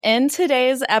In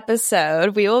today's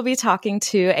episode, we will be talking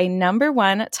to a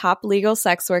 #1 top legal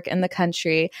sex work in the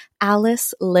country,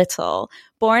 Alice Little.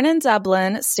 Born in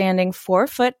Dublin, standing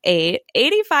 4'8",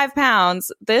 85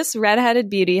 pounds, this redheaded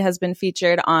beauty has been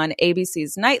featured on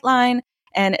ABC's Nightline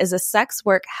and is a sex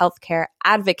work healthcare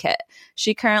advocate.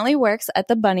 She currently works at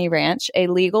the Bunny Ranch, a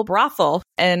legal brothel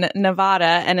in Nevada,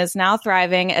 and is now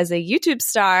thriving as a YouTube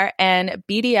star and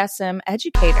BDSM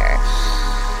educator.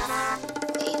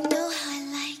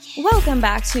 Welcome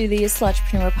back to the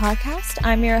Slutrepreneur Podcast.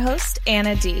 I'm your host,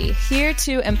 Anna D., here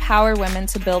to empower women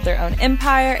to build their own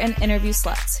empire and interview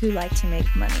sluts who like to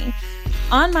make money.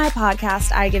 On my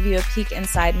podcast, I give you a peek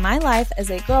inside my life as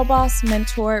a girl boss,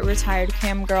 mentor, retired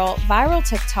cam girl, viral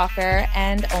TikToker,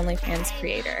 and OnlyFans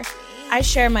creator. I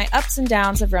share my ups and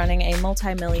downs of running a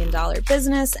multi-million-dollar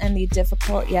business and the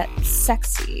difficult yet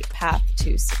sexy path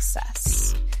to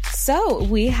success. So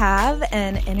we have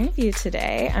an interview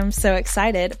today. I'm so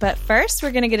excited. But first, we're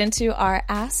going to get into our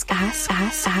Ask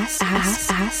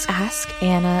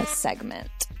Anna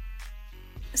segment.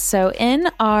 So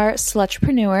in our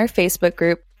Slutrepreneur Facebook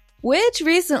group, which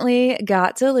recently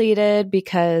got deleted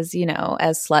because, you know,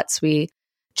 as sluts, we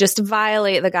just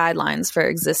violate the guidelines for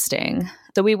existing.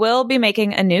 So we will be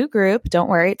making a new group. Don't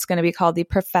worry. It's going to be called the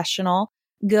Professional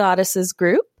Goddesses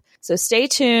Group. So stay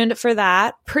tuned for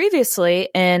that. Previously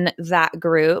in that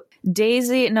group,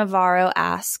 Daisy Navarro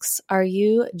asks, are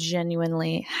you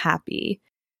genuinely happy?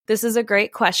 This is a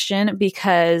great question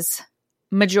because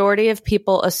majority of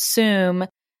people assume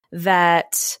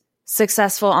that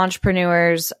successful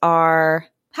entrepreneurs are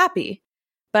happy.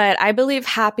 But I believe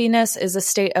happiness is a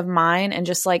state of mind, and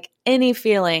just like any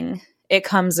feeling, it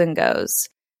comes and goes.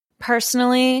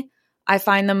 Personally, I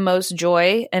find the most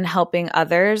joy in helping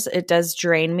others. It does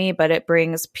drain me, but it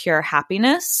brings pure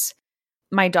happiness.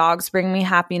 My dogs bring me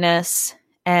happiness,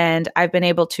 and I've been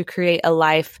able to create a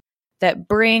life that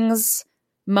brings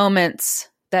moments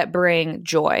that bring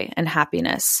joy and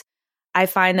happiness. I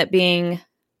find that being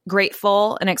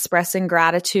grateful and expressing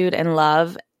gratitude and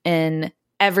love in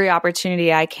every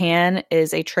opportunity I can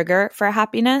is a trigger for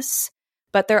happiness.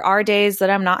 But there are days that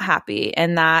I'm not happy,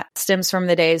 and that stems from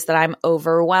the days that I'm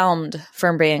overwhelmed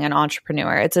from being an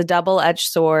entrepreneur. It's a double-edged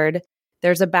sword.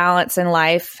 There's a balance in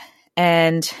life,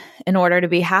 and in order to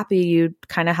be happy, you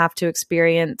kind of have to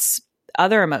experience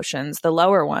other emotions, the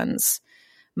lower ones.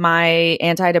 My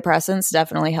antidepressants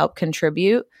definitely help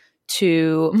contribute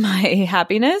to my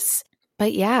happiness.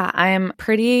 But yeah, I'm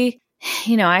pretty,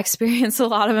 I experience a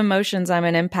lot of emotions. I'm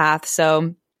an empath,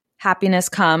 so happiness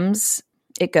comes.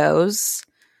 It goes.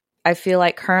 I feel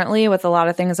like currently with a lot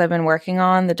of things I've been working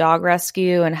on, the dog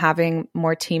rescue and having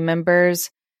more team members,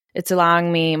 it's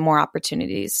allowing me more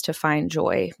opportunities to find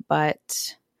joy.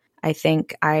 But I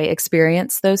think I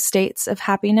experience those states of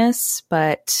happiness,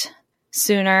 but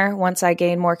sooner, once I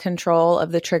gain more control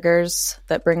of the triggers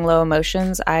that bring low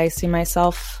emotions, I see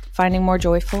myself finding more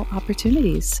joyful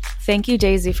opportunities. Thank you,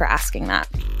 Daisy, for asking that.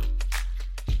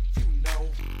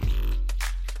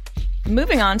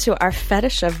 Moving on to our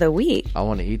fetish of the week. I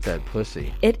want to eat that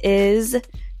pussy. It is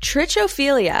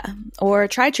trichophilia or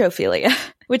tritophilia,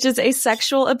 which is a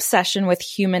sexual obsession with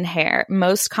human hair,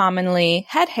 most commonly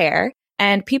head hair.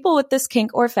 And people with this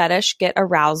kink or fetish get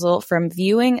arousal from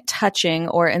viewing, touching,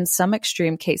 or in some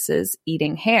extreme cases,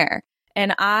 eating hair.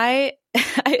 And I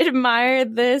admire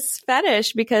this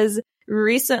fetish because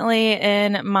recently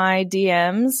in my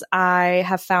DMs, I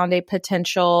have found a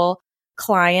potential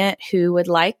client who would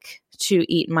like to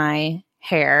eat my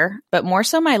hair, but more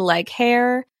so my leg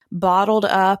hair, bottled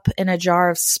up in a jar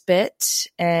of spit.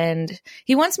 And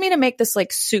he wants me to make this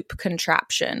like soup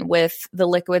contraption with the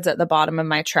liquids at the bottom of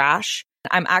my trash.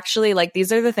 I'm actually like,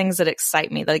 these are the things that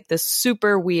excite me, like the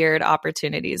super weird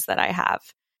opportunities that I have.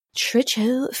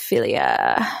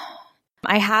 Trichophilia.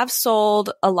 I have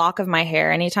sold a lock of my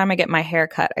hair. Anytime I get my hair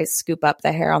cut, I scoop up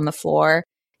the hair on the floor,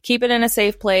 keep it in a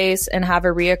safe place, and have a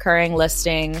reoccurring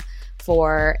listing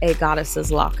for a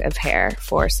goddess's lock of hair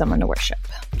for someone to worship.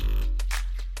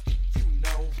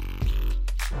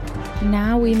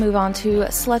 Now we move on to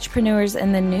slutrepreneurs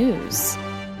in the news.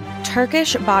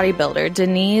 Turkish bodybuilder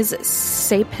Deniz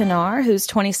Saypinar, who's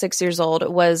 26 years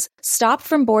old, was stopped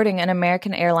from boarding an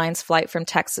American Airlines flight from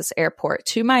Texas Airport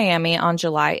to Miami on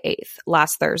July 8th,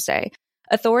 last Thursday.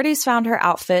 Authorities found her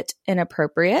outfit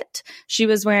inappropriate. She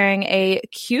was wearing a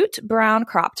cute brown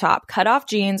crop top, cut-off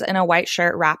jeans, and a white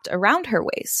shirt wrapped around her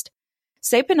waist.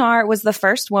 Saypinar was the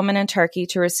first woman in Turkey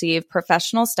to receive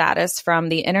professional status from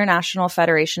the International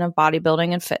Federation of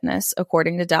Bodybuilding and Fitness,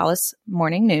 according to Dallas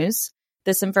Morning News.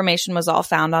 This information was all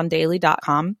found on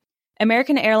daily.com.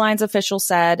 American Airlines officials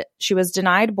said she was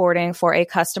denied boarding for a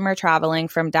customer traveling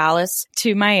from Dallas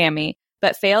to Miami,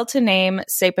 but failed to name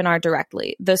Sapinar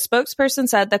directly. The spokesperson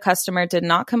said the customer did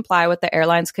not comply with the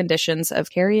airline's conditions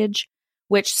of carriage,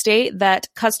 which state that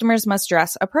customers must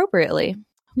dress appropriately.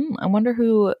 I wonder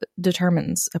who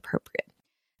determines appropriate.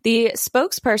 The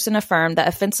spokesperson affirmed that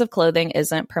offensive clothing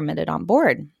isn't permitted on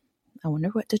board. I wonder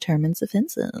what determines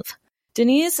offensive.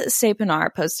 Denise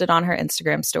Sapinar posted on her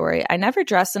Instagram story, "I never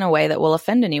dress in a way that will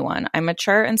offend anyone. I'm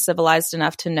mature and civilized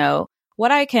enough to know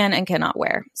what I can and cannot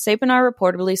wear," Sapinar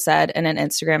reportedly said in an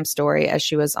Instagram story as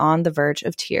she was on the verge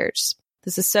of tears.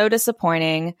 "This is so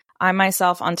disappointing. I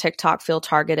myself on TikTok feel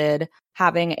targeted,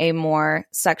 having a more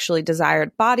sexually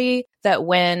desired body, that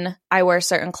when I wear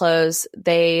certain clothes,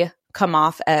 they come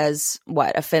off as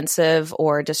offensive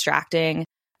or distracting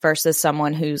versus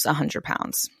someone who's 100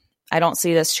 pounds. I don't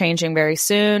see this changing very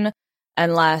soon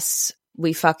unless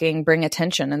we fucking bring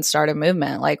attention and start a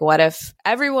movement. Like, what if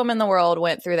every woman in the world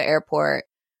went through the airport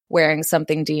wearing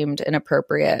something deemed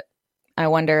inappropriate? I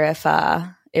wonder if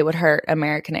it would hurt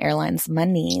American Airlines'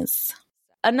 monies."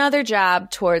 Another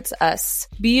jab towards us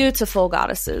beautiful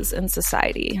goddesses in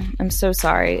society. I'm so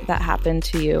sorry that happened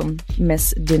to you,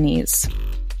 Miss Denise.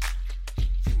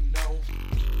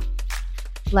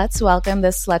 Let's welcome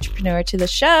this slutrepreneur to the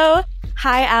show.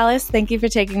 Hi, Alice. Thank you for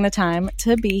taking the time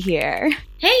to be here.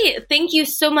 Hey, thank you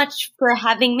so much for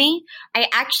having me. I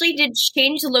actually did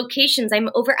change the locations. I'm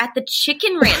over at the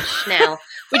Chicken Ranch now,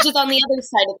 which is on the other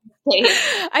side of the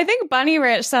state. I think Bunny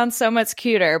Ranch sounds so much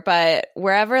cuter, but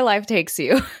wherever life takes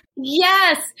you.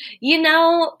 Yes.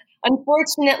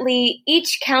 Unfortunately,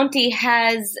 each county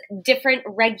has different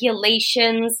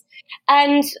regulations.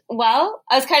 And, well,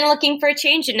 I was kind of looking for a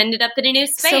change and ended up in a new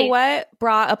space. So what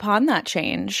brought upon that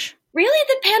change? Really,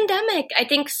 the pandemic. I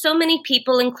think so many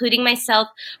people, including myself,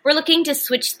 were looking to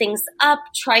switch things up,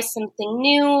 try something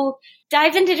new,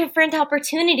 dive into different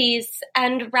opportunities.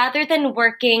 And rather than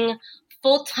working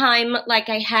full-time like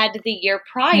I had the year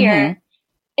prior,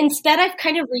 instead I've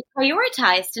kind of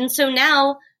reprioritized. And so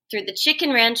now, through the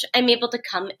Chicken Ranch, I'm able to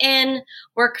come in,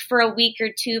 work for a week or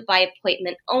two by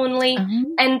appointment only,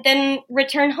 and then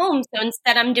return home. So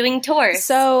instead, I'm doing tours.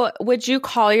 So would you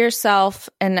call yourself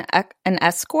an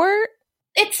escort?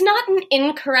 It's not an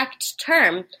incorrect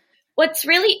term. What's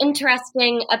really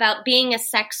interesting about being a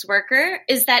sex worker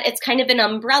is that it's kind of an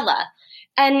umbrella.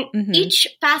 And each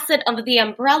facet of the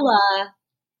umbrella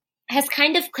has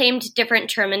kind of claimed different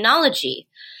terminology.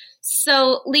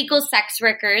 So legal sex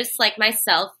workers like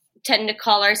myself tend to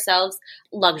call ourselves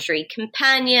luxury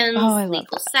companions,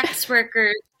 legal sex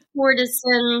workers,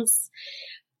 courtesans.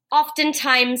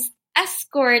 Oftentimes,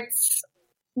 escorts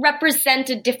represent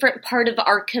a different part of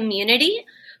our community.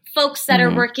 Folks that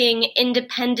are working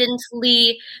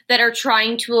independently, that are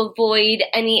trying to avoid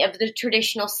any of the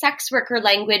traditional sex worker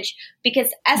language, because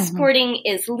escorting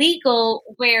is legal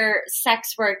where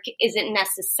sex work isn't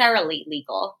necessarily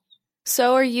legal.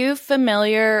 So are you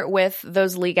familiar with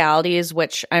those legalities,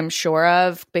 which I'm sure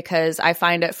of, because I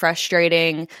find it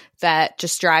frustrating that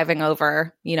just driving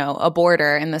over, a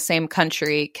border in the same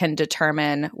country can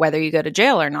determine whether you go to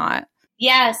jail or not?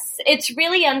 Yes, it's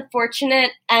really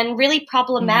unfortunate and really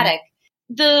problematic.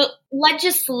 The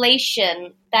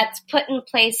legislation that's put in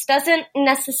place doesn't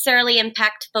necessarily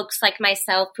impact folks like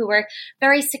myself who are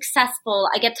very successful.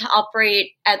 I get to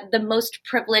operate at the most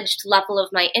privileged level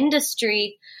of my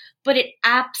industry, but it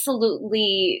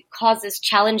absolutely causes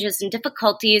challenges and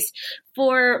difficulties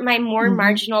for my more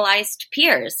marginalized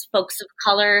peers, folks of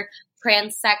color,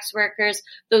 trans sex workers,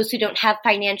 those who don't have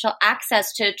financial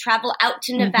access to travel out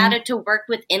to Nevada to work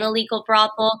within a legal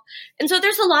brothel. And so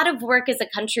there's a lot of work as a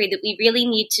country that we really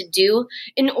need to do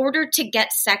in order to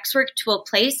get sex work to a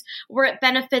place where it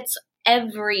benefits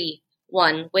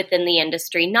everyone within the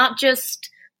industry, not just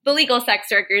the legal sex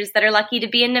workers that are lucky to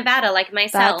be in Nevada like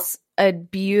myself. That's a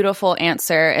beautiful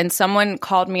answer. And someone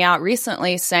called me out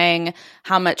recently saying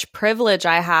how much privilege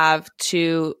I have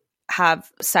to have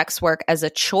sex work as a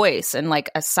choice and like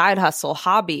a side hustle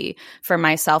hobby for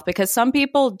myself, because some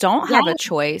people don't have a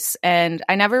choice. And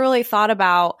I never really thought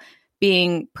about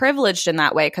being privileged in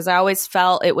that way, because I always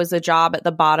felt it was a job at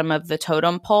the bottom of the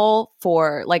totem pole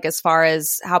for like as far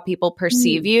as how people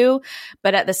perceive you.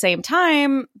 But at the same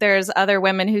time, there's other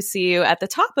women who see you at the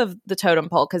top of the totem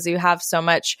pole because you have so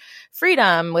much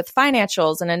freedom with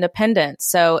financials and independence.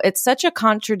 So it's such a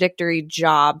contradictory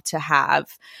job to have.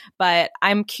 But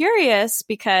I'm curious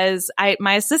because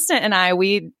my assistant and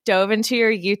we dove into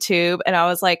your YouTube and I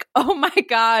was like, oh my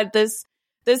God, this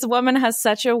woman has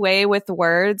such a way with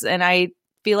words, and I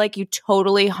feel like you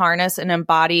totally harness and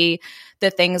embody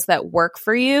the things that work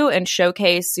for you and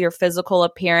showcase your physical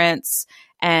appearance,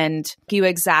 and you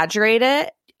exaggerate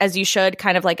it as you should,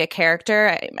 kind of like a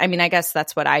character. I mean, I guess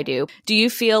that's what I do. Do you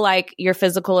feel like your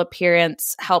physical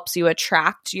appearance helps you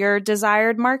attract your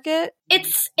desired market?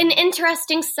 It's an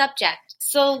interesting subject.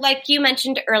 So like you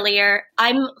mentioned earlier,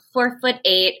 I'm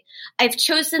 4'8". I've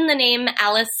chosen the name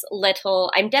Alice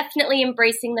Little. I'm definitely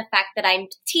embracing the fact that I'm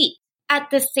petite. At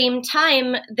the same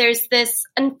time, there's this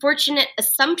unfortunate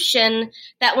assumption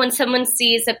that when someone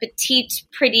sees a petite,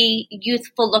 pretty,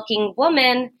 youthful-looking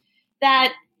woman,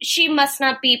 that she must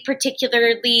not be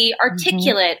particularly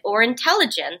articulate or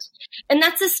intelligent. And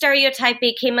that's a stereotype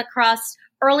I came across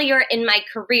earlier in my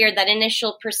career, that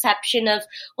initial perception of,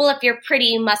 well, if you're pretty,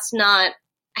 you must not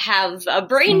have a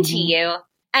brain to you.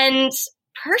 And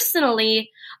personally,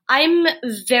 I'm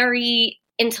very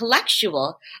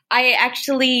intellectual. I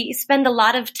actually spend a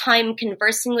lot of time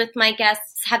conversing with my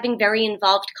guests, having very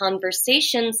involved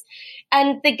conversations.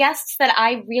 And the guests that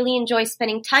I really enjoy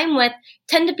spending time with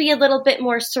tend to be a little bit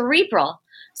more cerebral.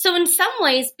 So in some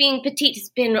ways, being petite has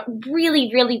been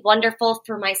really, really wonderful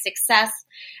for my success.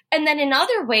 And then in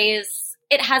other ways,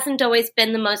 it hasn't always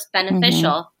been the most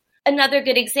beneficial. Another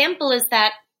good example is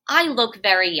that I look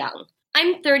very young.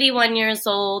 I'm 31 years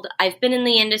old. I've been in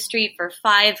the industry for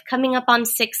 5, coming up on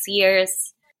 6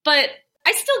 years. But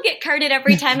I still get carded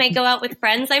every time I go out with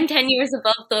friends. I'm 10 years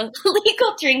above the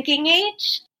legal drinking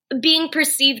age. Being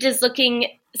perceived as looking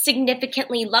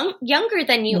significantly younger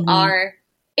than you are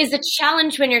is a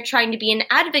challenge when you're trying to be an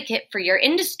advocate for your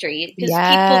industry, because people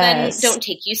then don't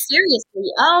take you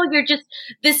seriously. Oh, you're just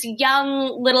this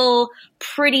young, little,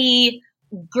 pretty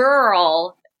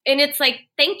girl. And it's like,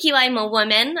 thank you, I'm a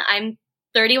woman. I'm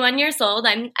 31 years old.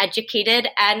 I'm educated,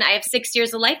 and I have 6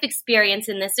 years of life experience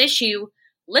in this issue.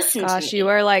 Listen to me. You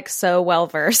are like so well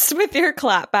versed with your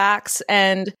clapbacks.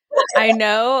 And I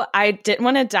know I didn't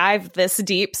want to dive this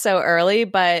deep so early,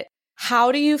 but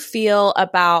how do you feel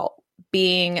about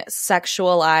being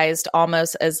sexualized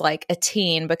almost as like a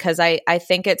teen? Because I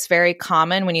think it's very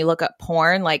common when you look at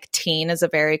porn, like teen is a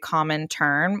very common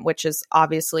term, which is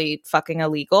obviously fucking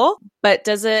illegal. But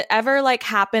does it ever like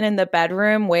happen in the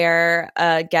bedroom where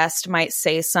a guest might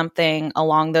say something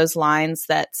along those lines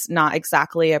that's not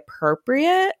exactly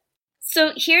appropriate?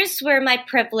 So here's where my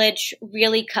privilege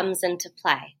really comes into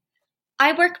play.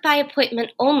 I work by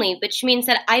appointment only, which means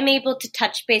that I'm able to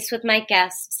touch base with my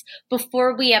guests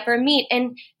before we ever meet.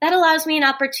 And that allows me an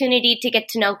opportunity to get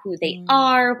to know who they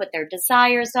are, what their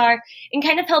desires are, and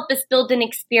kind of help us build an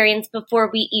experience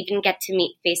before we even get to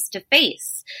meet face to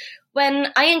face. When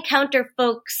I encounter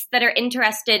folks that are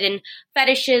interested in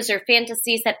fetishes or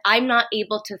fantasies that I'm not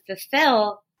able to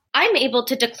fulfill, I'm able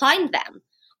to decline them.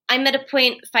 I'm at a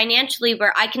point financially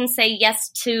where I can say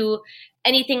yes to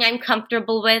anything I'm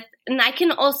comfortable with, and I can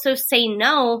also say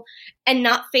no and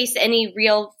not face any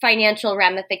real financial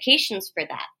ramifications for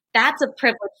that. That's a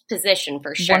privileged position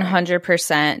for sure.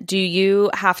 100%. Do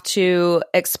you have to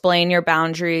explain your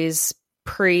boundaries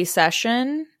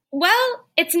pre-session? Well,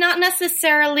 it's not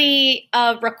necessarily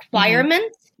a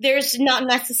requirement. There's not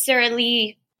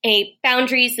necessarily a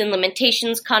boundaries and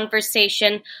limitations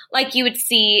conversation like you would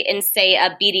see in, say,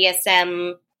 a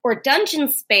BDSM or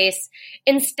dungeon space.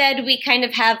 Instead, we kind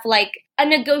of have like a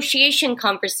negotiation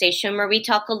conversation where we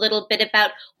talk a little bit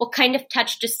about what kind of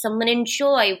touch does someone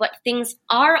enjoy, what things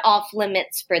are off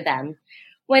limits for them.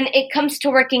 When it comes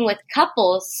to working with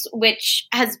couples, which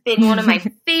has been one of my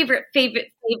favorite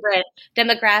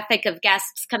demographic of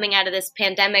guests coming out of this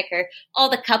pandemic, are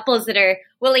all the couples that are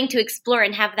willing to explore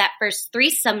and have that first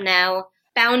threesome now.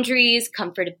 Boundaries,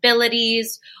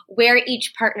 comfortabilities, where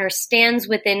each partner stands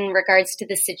within regards to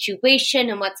the situation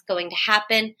and what's going to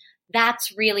happen.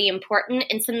 That's really important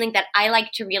and something that I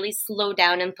like to really slow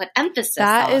down and put emphasis on.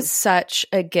 That is such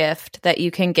a gift that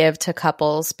you can give to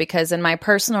couples, because in my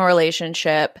personal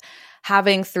relationship,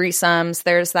 having threesomes,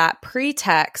 there's that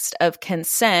pretext of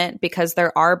consent because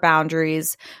there are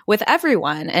boundaries with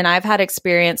everyone. And I've had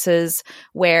experiences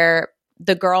where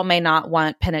the girl may not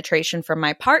want penetration from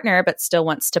my partner, but still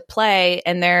wants to play.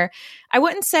 And I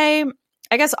wouldn't say,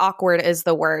 I guess awkward is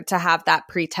the word to have that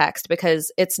pretext,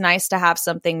 because it's nice to have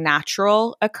something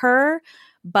natural occur.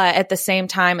 But at the same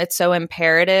time, it's so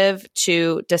imperative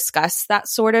to discuss that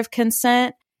sort of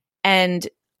consent. And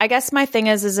I guess my thing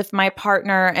is if my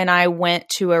partner and I went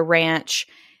to a ranch,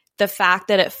 the fact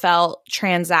that it felt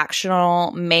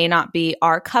transactional may not be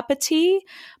our cup of tea,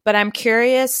 but I'm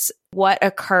curious what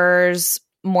occurs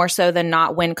more so than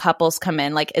not when couples come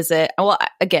in? Like, is it, well,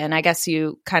 again, I guess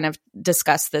you kind of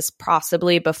discussed this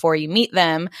possibly before you meet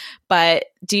them, but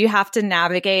do you have to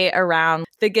navigate around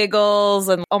the giggles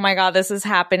and, oh my God, this is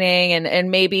happening? And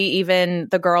maybe even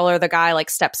the girl or the guy like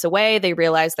steps away, they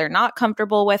realize they're not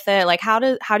comfortable with it. Like, how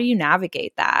do you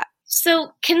navigate that?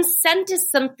 So consent is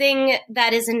something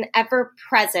that is an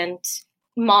ever-present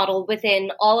model within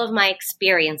all of my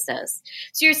experiences.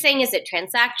 So you're saying, is it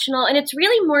transactional? And it's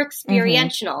really more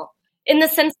experiential in the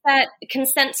sense that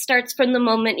consent starts from the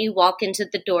moment you walk into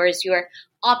the doors. You're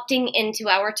opting into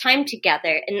our time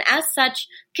together. And as such,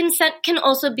 consent can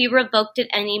also be revoked at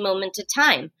any moment of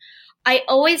time. I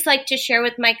always like to share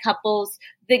with my couples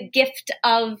the gift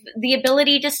of the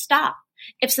ability to stop.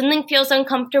 If something feels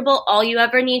uncomfortable, all you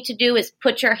ever need to do is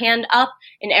put your hand up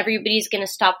and everybody's going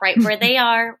to stop right where they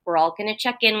are. We're all going to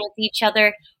check in with each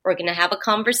other. We're going to have a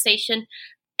conversation.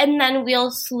 And then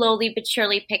we'll slowly but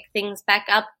surely pick things back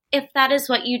up if that is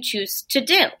what you choose to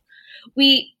do.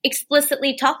 We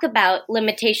explicitly talk about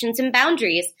limitations and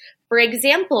boundaries. For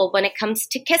example, when it comes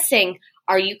to kissing,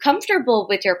 are you comfortable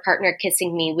with your partner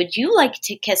kissing me? Would you like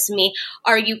to kiss me?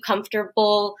 Are you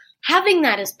comfortable having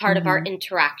that as part of our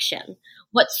interaction?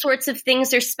 What sorts of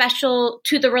things are special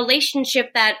to the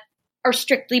relationship that are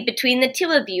strictly between the two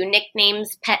of you?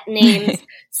 Nicknames, pet names,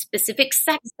 specific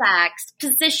sex acts,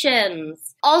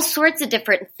 positions, all sorts of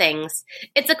different things.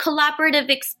 It's a collaborative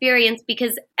experience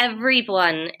because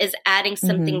everyone is adding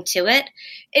something to it.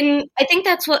 And I think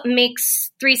that's what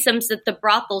makes threesomes at the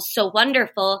brothel so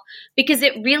wonderful, because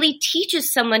it really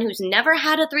teaches someone who's never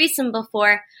had a threesome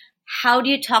before, how do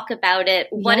you talk about it?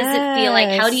 What does it feel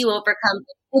like? How do you overcome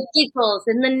the giggles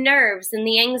and the nerves and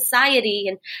the anxiety?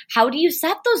 And how do you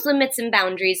set those limits and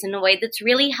boundaries in a way that's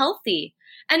really healthy?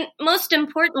 And most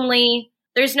importantly,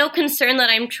 there's no concern that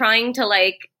I'm trying to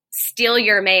like steal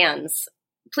your man's.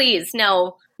 Please,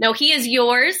 no, he is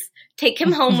yours. Take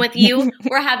him home with you.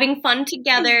 We're having fun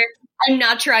together. I'm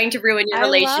not trying to ruin your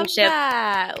relationship.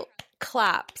 I love that.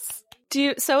 Claps.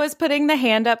 So is putting the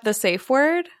hand up the safe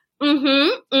word?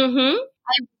 I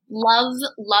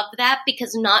love that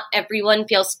because not everyone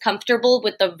feels comfortable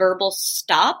with the verbal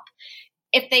stop.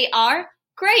 If they are,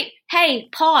 great. Hey,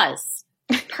 pause.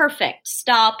 Perfect.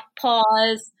 Stop,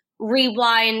 pause,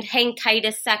 rewind, hang tight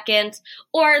a second,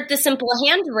 or the simple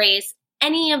hand raise.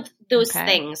 Any of those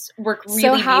things work really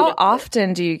So how beautifully.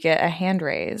 often do you get a hand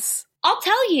raise? I'll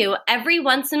tell you, every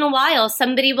once in a while,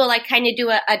 somebody will like kind of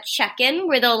do a check-in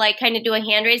where they'll like kind of do a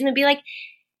hand raise and be like,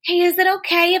 hey, is it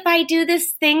okay if I do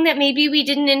this thing that maybe we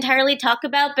didn't entirely talk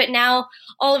about, but now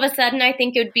all of a sudden I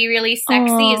think it would be really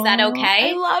sexy? Is that okay?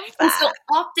 I love that. And so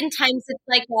oftentimes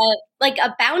it's like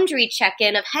a boundary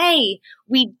check-in of, hey,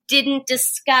 we didn't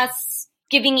discuss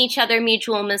giving each other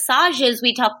mutual massages.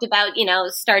 We talked about,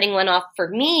 starting one off for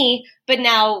me, but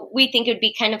now we think it would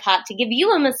be kind of hot to give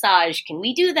you a massage. Can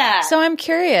we do that? So I'm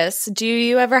curious, do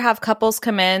you ever have couples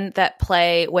come in that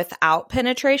play without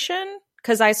penetration?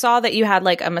 Because I saw that you had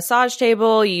like a massage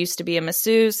table. You used to be a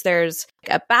masseuse. There's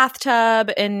a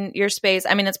bathtub in your space.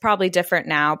 I mean, it's probably different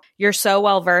now. You're so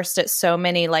well versed at so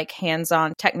many like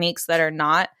hands-on techniques that are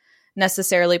not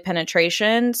necessarily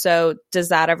penetration. So does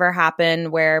that ever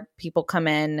happen where people come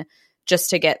in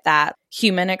just to get that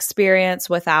human experience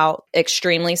without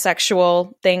extremely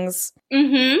sexual things?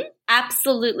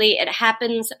 Absolutely. It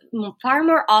happens far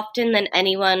more often than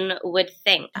anyone would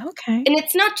think. Okay. And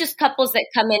it's not just couples that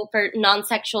come in for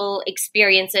non-sexual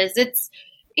experiences. It's,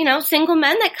 single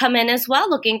men that come in as well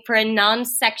looking for a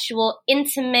non-sexual,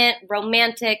 intimate,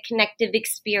 romantic, connective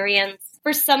experience.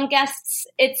 For some guests,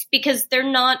 it's because they're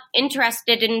not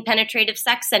interested in penetrative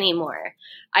sex anymore.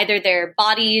 Either their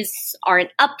bodies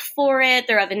aren't up for it,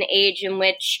 they're of an age in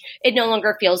which it no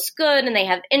longer feels good and they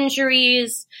have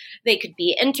injuries. They could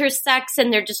be intersex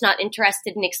and they're just not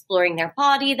interested in exploring their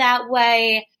body that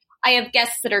way. I have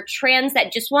guests that are trans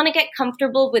that just want to get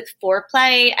comfortable with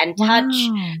foreplay and touch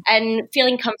and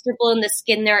feeling comfortable in the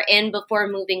skin they're in before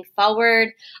moving forward.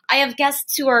 I have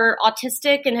guests who are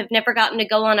autistic and have never gotten to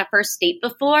go on a first date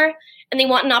before, and they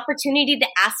want an opportunity to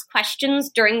ask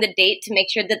questions during the date to make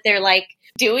sure that they're like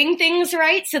doing things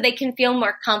right so they can feel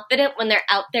more confident when they're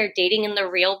out there dating in the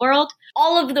real world.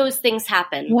 All of those things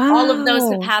happen. Wow. All of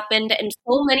those have happened and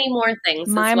so many more things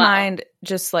My as well. mind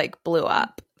just like blew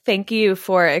up. Thank you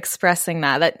for expressing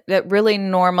that. That really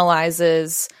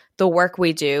normalizes the work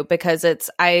we do, because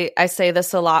I say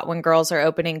this a lot when girls are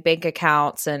opening bank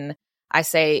accounts, and I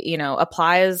say,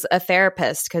 apply as a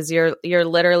therapist, because you're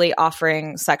literally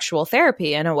offering sexual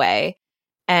therapy in a way.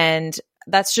 And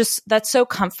that's so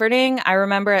comforting. I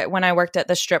remember when I worked at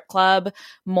the strip club,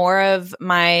 more of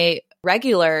my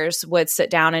regulars would sit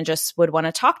down and just would want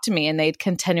to talk to me, and they'd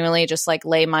continually just like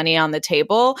lay money on the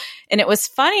table. And it was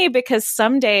funny because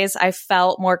some days I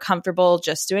felt more comfortable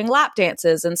just doing lap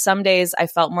dances, and some days I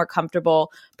felt more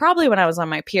comfortable, probably when I was on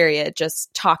my period,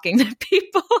 just talking to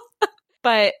people.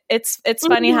 But it's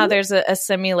funny how there's a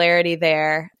similarity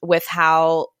there with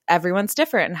how everyone's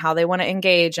different and how they want to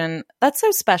engage. And that's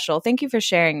so special. Thank you for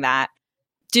sharing that.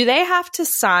 Do they have to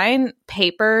sign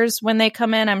papers when they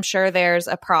come in? I'm sure there's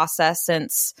a process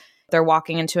since they're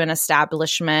walking into an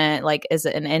establishment. Like, is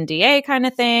it an NDA kind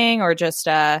of thing, or just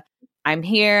I'm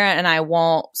here and I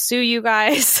won't sue you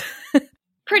guys?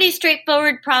 Pretty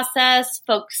straightforward process.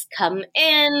 Folks come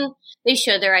in, they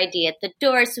show their ID at the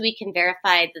door so we can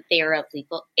verify that they are of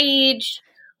legal age.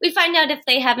 We find out if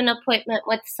they have an appointment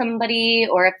with somebody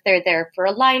or if they're there for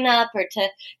a lineup or to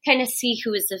kind of see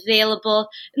who is available.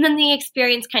 And then the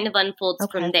experience kind of unfolds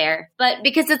from there. But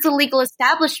because it's a legal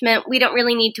establishment, we don't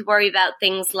really need to worry about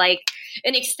things like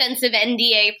an extensive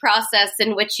NDA process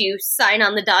in which you sign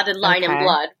on the dotted line in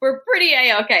blood. We're pretty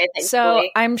A-okay, thankfully. So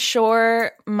I'm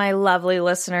sure my lovely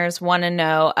listeners want to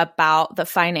know about the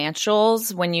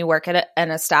financials when you work at an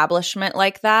establishment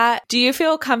like that. Do you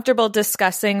feel comfortable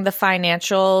discussing the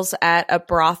financials at a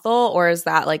brothel, or is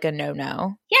that like a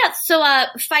no-no? Yeah, so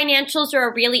financials are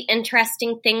a really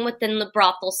interesting thing within the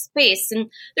brothel space. And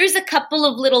there's a couple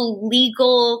of little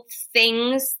legal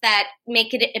things that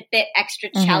make it a bit extra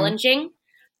challenging.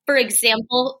 For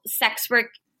example, sex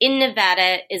work in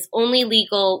Nevada is only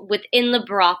legal within the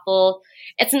brothel.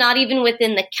 It's not even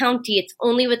within the county. It's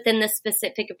only within the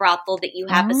specific brothel that you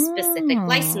have a specific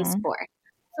license for.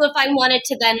 So if I wanted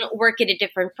to then work at a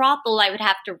different brothel, I would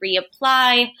have to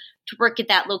reapply to work at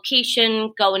that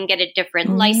location, go and get a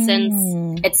different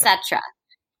license, etc.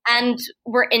 And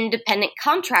we're independent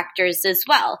contractors as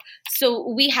well.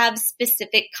 So we have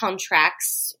specific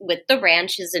contracts with the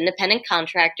ranch as independent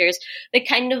contractors that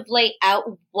kind of lay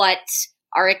out what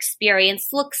our experience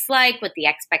looks like, what the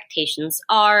expectations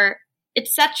are,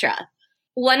 etc.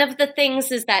 One of the things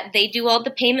is that they do all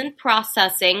the payment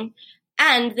processing,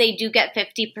 and they do get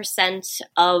 50%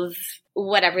 of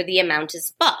whatever the amount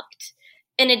is booked.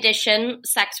 In addition,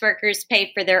 sex workers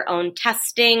pay for their own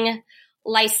testing,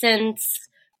 license,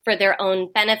 for their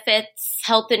own benefits,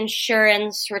 health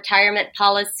insurance, retirement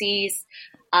policies,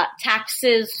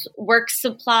 taxes, work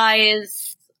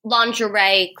supplies,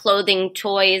 lingerie, clothing,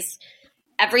 toys,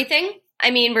 everything. I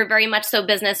mean, we're very much so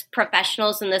business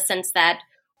professionals in the sense that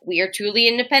we are truly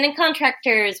independent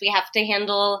contractors. We have to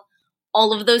handle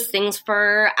all of those things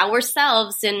for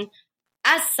ourselves. And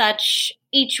as such,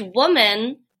 each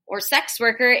woman or sex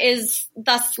worker is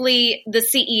thusly the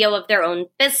CEO of their own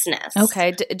business.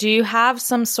 Okay. Do you have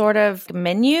some sort of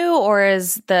menu, or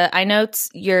is I know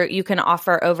you can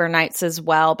offer overnights as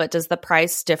well, but does the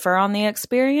price differ on the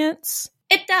experience?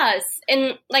 It does.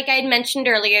 And like I had mentioned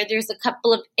earlier, there's a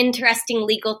couple of interesting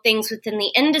legal things within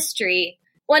the industry.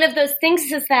 One of those things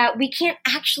is that we can't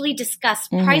actually discuss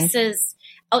prices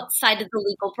outside of the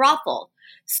legal brothel.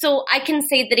 So I can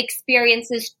say that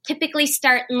experiences typically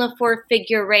start in the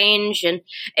 4-figure range. And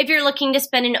if you're looking to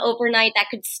spend an overnight, that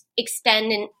could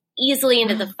extend easily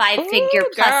into the 5-figure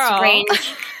plus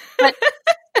range. But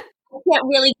I can't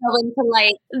really go into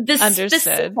like the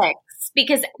specifics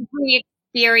because every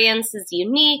experience is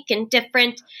unique and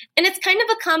different. And it's kind of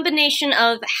a combination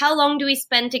of how long do we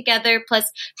spend together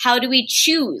plus how do we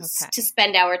choose to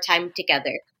spend our time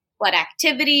together. What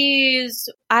activities?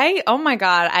 Oh my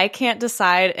God, I can't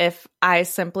decide if I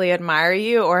simply admire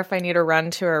you or if I need to run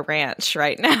to a ranch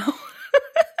right now.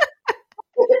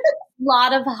 A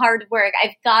lot of hard work.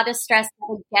 I've got to stress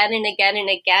that again and again and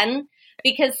again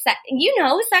because,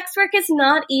 sex work is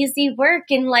not easy work.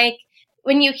 And like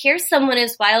when you hear someone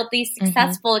is wildly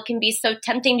successful, it can be so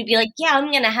tempting to be like, yeah, I'm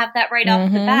going to have that right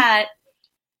off the bat.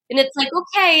 And it's like,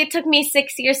 okay, it took me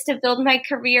 6 years to build my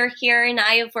career here, and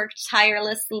I have worked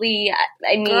tirelessly.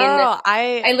 I mean, girl,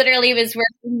 I literally was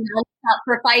working nonstop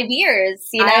for 5 years,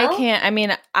 you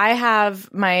know? I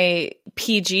have my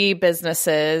PG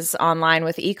businesses online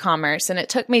with e-commerce, and it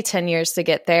took me 10 years to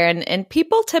get there. And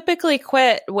people typically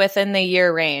quit within the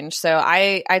year range. So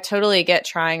I totally get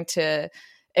trying to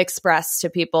express to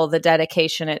people the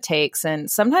dedication it takes.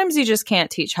 And sometimes you just can't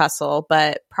teach hustle,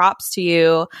 but props to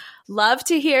you. Love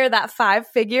to hear that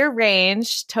 5-figure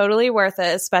range. Totally worth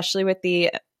it, especially with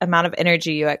the amount of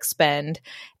energy you expend.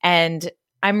 And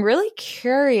I'm really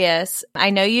curious.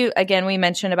 I know we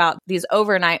mentioned about these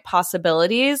overnight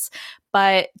possibilities,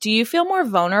 but do you feel more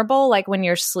vulnerable like when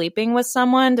you're sleeping with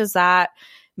someone? Does that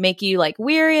make you like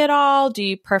weary at all? Do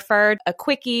you prefer a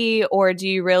quickie, or do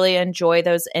you really enjoy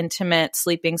those intimate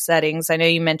sleeping settings? I know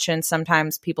you mentioned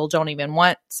sometimes people don't even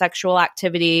want sexual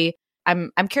activity.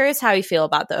 I'm curious how you feel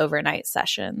about the overnight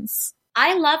sessions.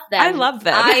 I love them. I love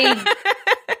them.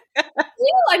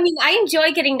 I mean, I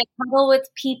enjoy getting to cuddle with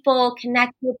people,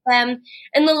 connect with them.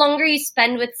 And the longer you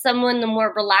spend with someone, the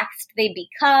more relaxed they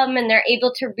become, and they're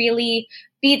able to really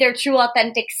be their true,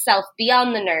 authentic self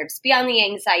beyond the nerves, beyond the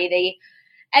anxiety.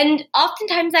 And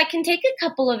oftentimes I can take a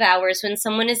couple of hours when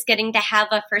someone is getting to have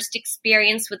a first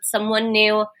experience with someone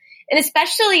new. And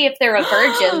especially if they're a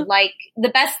virgin, like the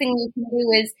best thing you can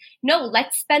do is, no,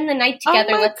 let's spend the night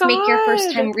together. Let's make your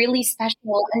first time really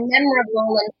special and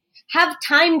memorable, and have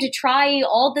time to try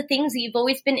all the things that you've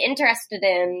always been interested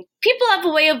in. People have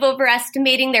a way of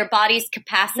overestimating their body's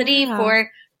capacity for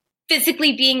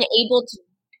physically being able to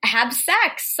have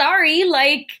sex. Sorry,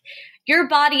 like your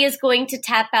body is going to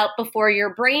tap out before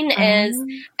your brain is,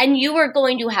 and you are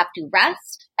going to have to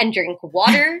rest and drink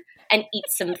water and eat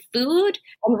some food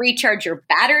and recharge your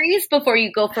batteries before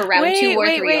you go for round 2 or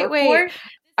 3 or 4.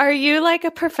 Are you like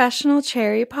a professional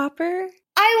cherry popper?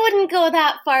 I wouldn't go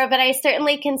that far, but I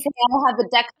certainly can say I have a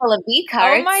deck full of B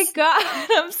cards. Oh my God.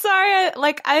 I'm sorry.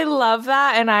 I love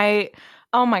that. And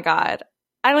oh my God.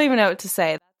 I don't even know what to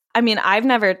say. I mean, I've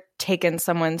never taken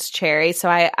someone's cherry, so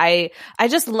I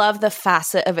just love the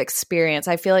facet of experience.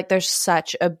 I feel like there's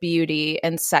such a beauty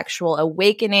and sexual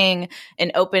awakening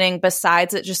and opening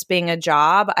besides it just being a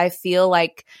job. I feel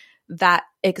like that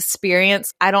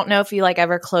experience, I don't know if you like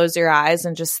ever close your eyes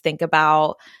and just think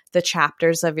about the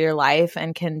chapters of your life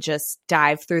and can just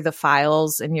dive through the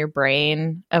files in your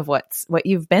brain of what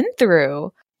you've been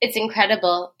through. It's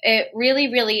incredible. It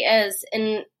really, really is.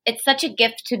 And it's such a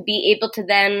gift to be able to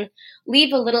then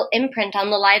leave a little imprint on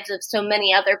the lives of so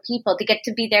many other people, to get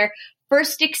to be their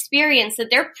first experience that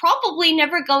they're probably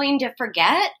never going to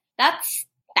forget. That's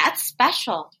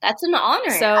special. That's an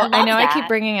honor. So I know I keep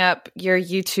bringing up your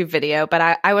YouTube video,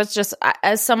 but I was just,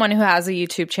 as someone who has a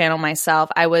YouTube channel myself,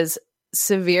 I was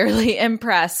severely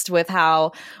impressed with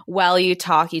how well you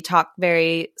talk. You talk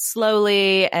very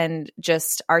slowly and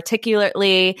just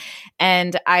articulately.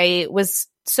 And I was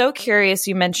so curious.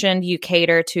 You mentioned you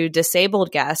cater to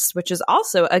disabled guests, which is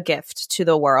also a gift to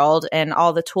the world, and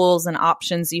all the tools and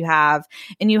options you have.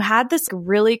 And you had this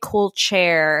really cool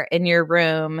chair in your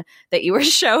room that you were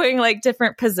showing like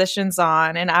different positions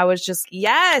on. And I was just,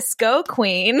 yes, go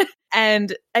queen.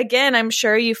 And again, I'm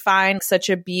sure you find such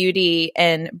a beauty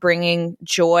in bringing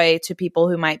joy to people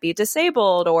who might be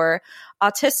disabled or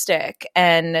autistic.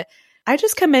 And I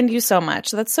just commend you so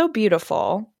much. That's so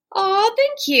beautiful. Oh,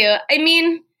 thank you. I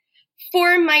mean,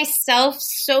 for myself,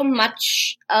 so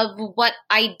much of what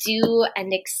I do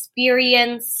and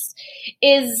experience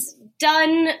is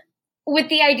done with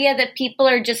the idea that people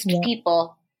are just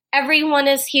people. Everyone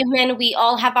is human. We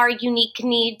all have our unique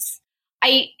needs.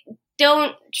 I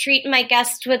don't treat my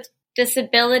guests with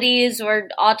disabilities or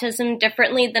autism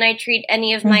differently than I treat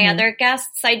any of my other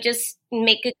guests. I just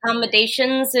make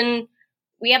accommodations and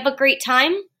we have a great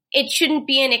time. It shouldn't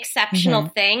be an exceptional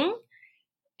thing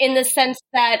in the sense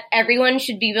that everyone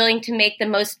should be willing to make the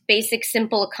most basic,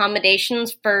 simple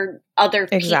accommodations for other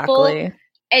people. Exactly.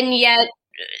 And yet,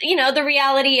 you know, the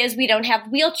reality is we don't have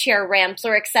wheelchair ramps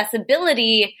or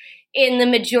accessibility in the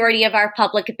majority of our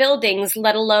public buildings,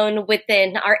 let alone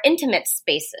within our intimate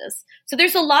spaces. So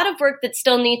there's a lot of work that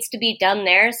still needs to be done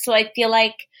there. So I feel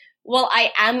like, while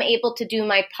I am able to do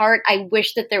my part, I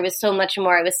wish that there was so much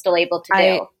more I was still able to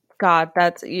do. God,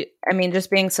 just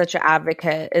being such an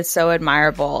advocate is so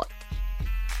admirable.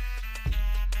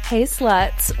 Hey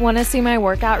sluts, want to see my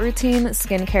workout routine,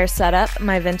 skincare setup,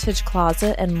 my vintage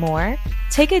closet, and more?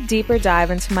 Take a deeper dive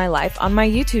into my life on my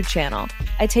YouTube channel.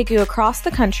 I take you across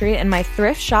the country in my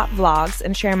thrift shop vlogs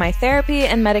and share my therapy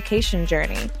and medication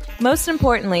journey. Most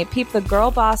importantly, peep the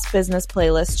Girl Boss Business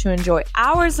playlist to enjoy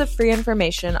hours of free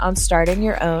information on starting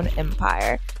your own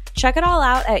empire. Check it all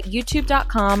out at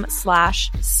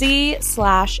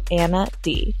youtube.com/c/Anna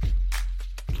D.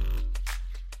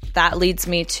 That leads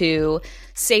me to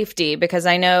safety, because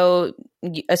I know,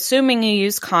 assuming you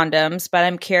use condoms, but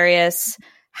I'm curious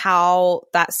how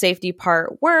that safety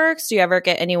part works. Do you ever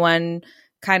get anyone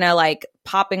kind of like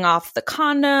popping off the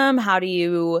condom? How do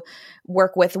you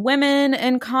work with women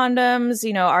in condoms?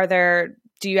 You know,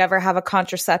 do you ever have a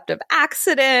contraceptive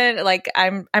accident? Like,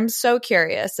 I'm so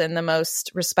curious in the most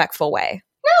respectful way.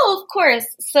 No, of course.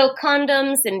 So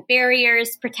condoms and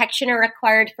barriers, protection are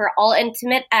required for all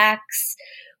intimate acts.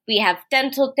 We have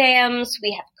dental dams,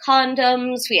 we have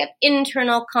condoms, we have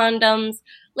internal condoms,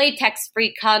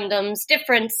 latex-free condoms,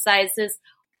 different sizes.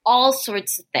 all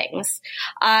sorts of things.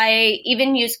 I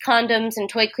even use condoms and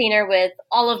toy cleaner with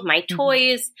all of my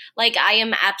toys. Like, I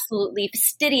am absolutely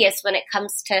fastidious when it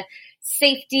comes to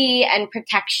safety and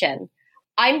protection.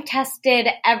 I'm tested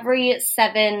every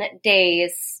 7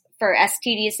 days for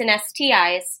STDs and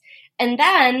STIs. And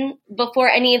then, before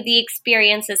any of the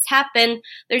experiences happen,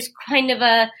 there's kind of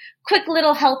a quick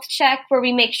little health check where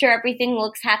we make sure everything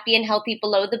looks happy and healthy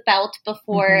below the belt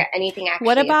before anything actually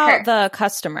What about occurs. the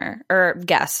customer or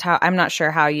guest? I'm not sure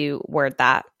how you word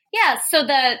that. Yeah, so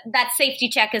that safety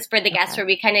check is for the guests where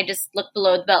we kind of just look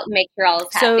below the belt and make sure all is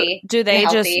So happy. do they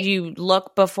and just, healthy. you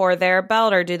look before their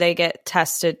belt, or do they get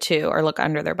tested too, or look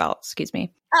under their belt? Excuse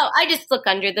me. Oh, I just look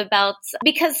under the belts.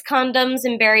 Because condoms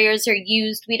and barriers are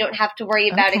used, we don't have to worry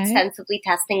about extensively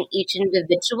testing each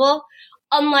individual.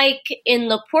 Unlike in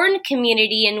the porn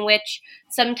community, in which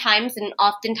sometimes and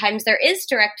oftentimes there is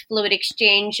direct fluid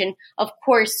exchange. And of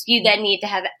course, you then need to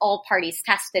have all parties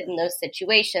tested in those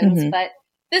situations. But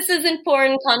this isn't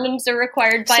porn. Condoms are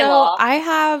required by law. So I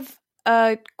have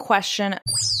a question.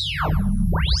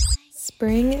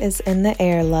 Spring is in the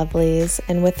air, lovelies,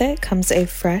 and with it comes a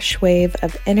fresh wave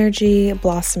of energy,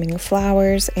 blossoming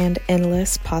flowers, and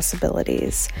endless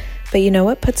possibilities. But you know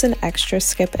what puts an extra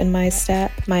skip in my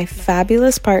step? My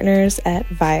fabulous partners at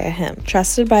Via Hemp.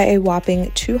 Trusted by a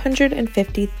whopping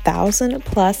 250,000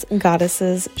 plus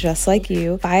goddesses just like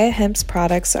you, Via Hemp's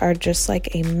products are just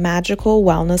like a magical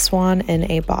wellness wand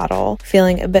in a bottle.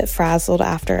 Feeling a bit frazzled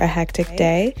after a hectic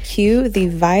day? Cue the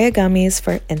Via gummies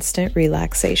for instant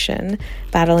relaxation.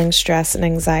 Battling stress and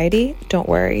anxiety? Don't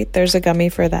worry, there's a gummy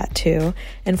for that too.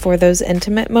 And for those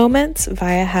intimate moments,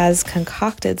 Via has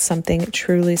concocted something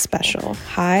truly special.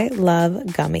 High Love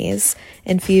Gummies,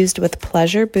 infused with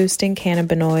pleasure-boosting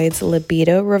cannabinoids,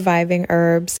 libido-reviving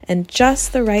herbs, and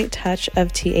just the right touch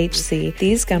of THC.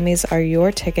 These gummies are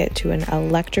your ticket to an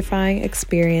electrifying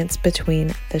experience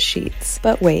between the sheets.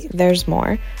 But wait, there's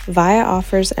more. Via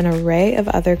offers an array of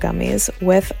other gummies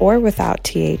with or without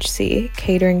THC,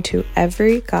 catering to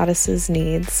every goddess's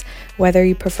needs. Whether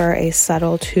you prefer a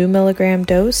subtle 2 milligram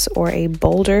dose or a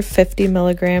bolder 50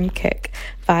 milligram kick,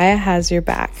 Via has your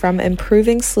back. From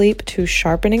improving sleep to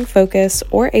sharpening focus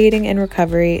or aiding in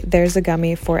recovery, there's a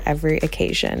gummy for every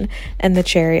occasion. And the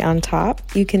cherry on top,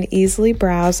 you can easily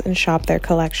browse and shop their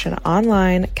collection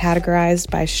online, categorized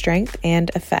by strength and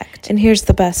effect. And here's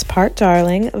the best part,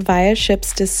 darling. Via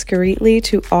ships discreetly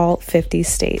to all 50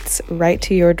 states, right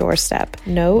to your doorstep.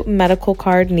 No medical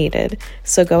card needed.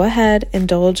 So go ahead,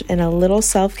 indulge in a little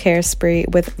self-care spree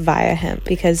with Via Hemp,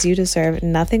 because you deserve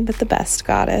nothing but the best,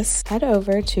 goddess. Head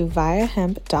over to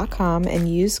viahemp.com and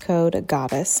use code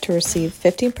GODDESS to receive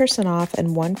 15% off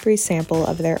and one free sample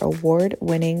of their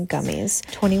award-winning gummies.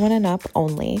 21 and up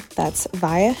only. That's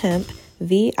Viahemp,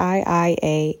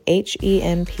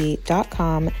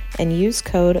 VIIAHEMP.com, and use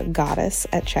code GODDESS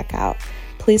at checkout.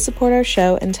 Please support our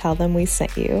show and tell them we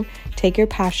sent you. Take your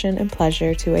passion and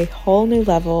pleasure to a whole new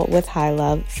level with High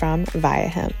Love from Via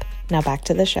Hemp. Now back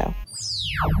to the show.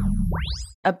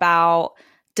 About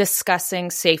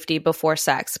discussing safety before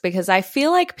sex, because I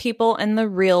feel like people in the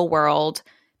real world,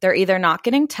 they're either not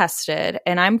getting tested,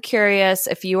 and I'm curious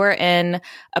if you were in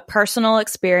a personal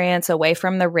experience away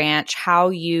from the ranch,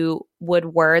 how you would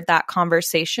word that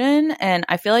conversation. And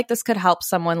I feel like this could help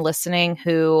someone listening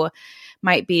who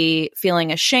might be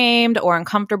feeling ashamed or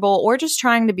uncomfortable or just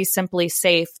trying to be simply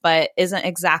safe, but isn't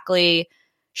exactly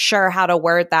sure how to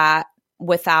word that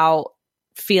without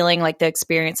feeling like the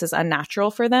experience is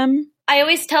unnatural for them. I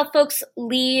always tell folks,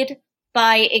 lead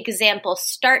by example.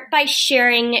 Start by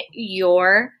sharing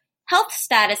your health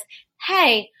status.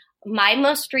 Hey, my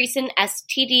most recent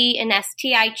STD and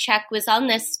STI check was on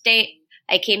this date.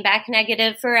 I came back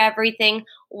negative for everything.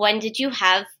 When did you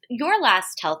have your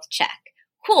last health check?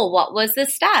 Cool. What was the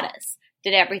status?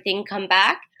 Did everything come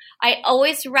back? I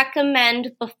always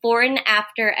recommend before and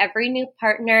after every new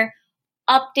partner,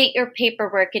 update your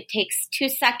paperwork. It takes 2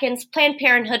 seconds. Planned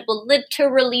Parenthood will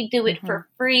literally do it for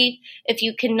free. If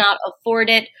you cannot afford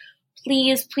it,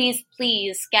 please, please,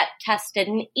 please get tested.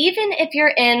 And even if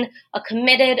you're in a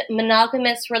committed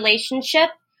monogamous relationship,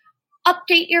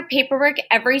 update your paperwork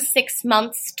every 6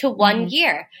 months to 1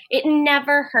 year. It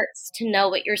never hurts to know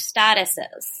what your status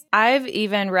is. I've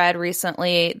even read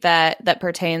recently that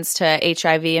pertains to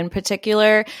HIV in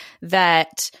particular,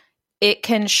 that it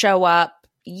can show up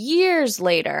years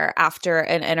later after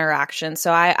an interaction.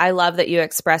 So I love that you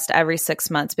expressed every 6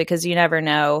 months, because you never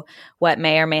know what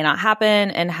may or may not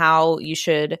happen and how you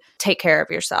should take care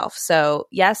of yourself. So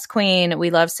yes, queen,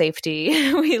 we love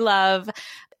safety. We love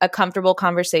a comfortable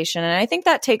conversation. And I think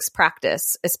that takes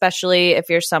practice, especially if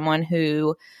you're someone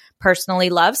who personally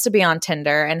loves to be on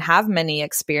Tinder and have many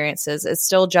experiences is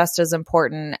still just as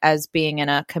important as being in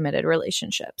a committed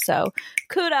relationship. So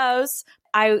kudos.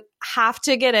 I have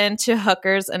to get into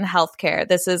hookers and healthcare.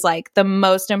 This is like the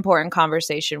most important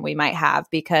conversation we might have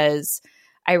because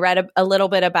I read a little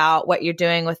bit about what you're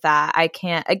doing with that. I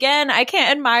can't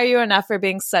admire you enough for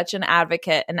being such an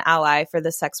advocate and ally for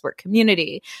the sex work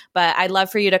community. But I'd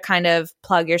love for you to kind of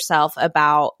plug yourself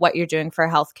about what you're doing for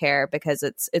healthcare because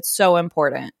it's so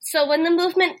important. So when the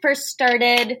movement first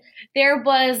started, there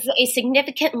was a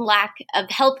significant lack of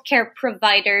healthcare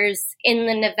providers in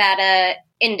the Nevada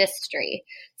industry,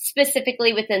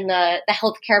 specifically within the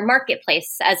healthcare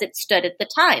marketplace as it stood at the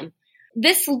time.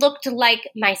 This looked like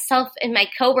myself and my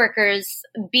coworkers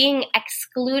being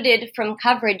excluded from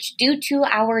coverage due to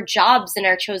our jobs and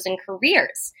our chosen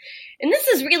careers. And this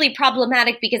is really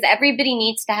problematic because everybody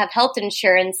needs to have health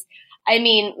insurance. I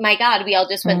mean, my God, we all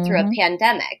just went through a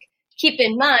pandemic. Keep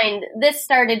in mind, this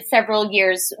started several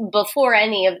years before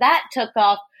any of that took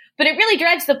off, but it really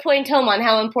drives the point home on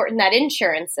how important that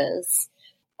insurance is.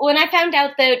 When I found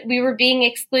out that we were being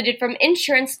excluded from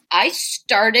insurance, I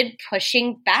started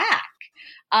pushing back.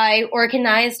 I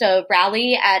organized a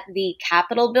rally at the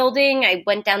Capitol building. I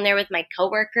went down there with my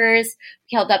coworkers.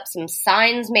 We held up some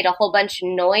signs, made a whole bunch of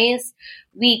noise.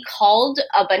 We called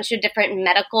a bunch of different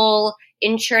medical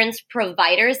insurance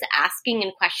providers asking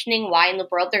and questioning why in the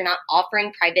world they're not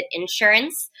offering private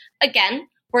insurance. Again,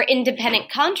 we're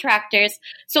independent contractors,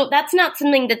 so that's not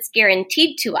something that's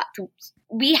guaranteed to us.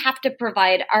 We have to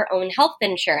provide our own health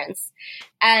insurance.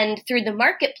 And through the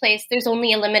marketplace, there's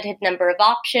only a limited number of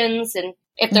options, and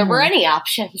if there were any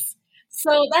options.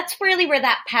 So that's really where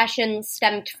that passion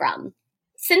stemmed from.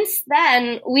 Since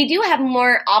then, we do have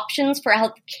more options for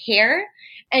health care,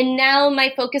 and now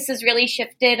my focus has really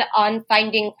shifted on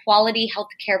finding quality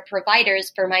healthcare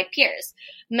providers for my peers.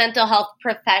 Mental health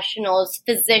professionals,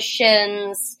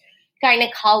 physicians,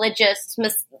 gynecologists,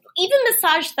 even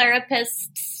massage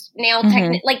therapists, nail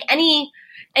technicians, like any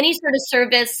sort of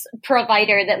service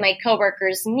provider that my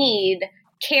coworkers need.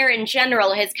 Care in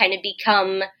general has kind of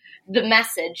become the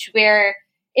message where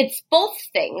it's both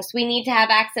things. We need to have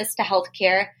access to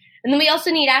healthcare, and then we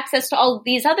also need access to all of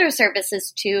these other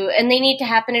services too, and they need to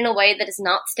happen in a way that is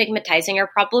not stigmatizing or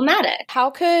problematic.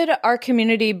 How could our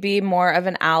community be more of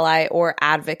an ally or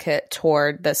advocate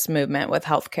toward this movement with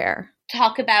healthcare?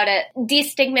 Talk about it,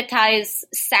 destigmatize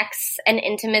sex and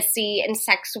intimacy and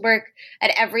sex work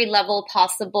at every level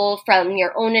possible, from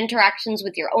your own interactions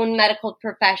with your own medical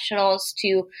professionals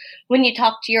to when you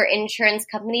talk to your insurance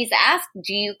companies, ask,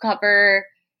 do you cover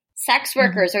sex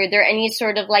workers? Are there any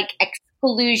sort of like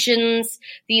exclusions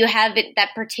that you have that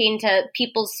pertain to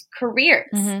people's careers?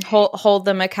 Hold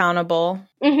them accountable.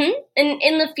 And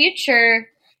in the future,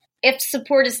 if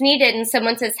support is needed and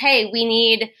someone says, hey, we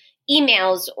need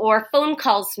emails or phone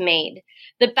calls made,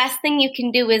 the best thing you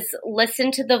can do is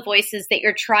listen to the voices that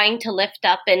you're trying to lift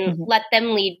up and let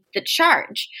them lead the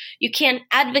charge. You can't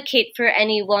advocate for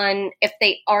anyone if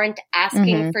they aren't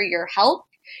asking for your help.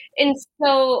 And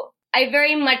so I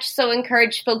very much so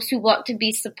encourage folks who want to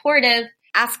be supportive,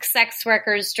 ask sex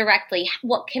workers directly,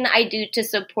 what can I do to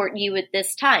support you at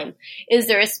this time? Is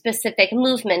there a specific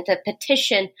movement, a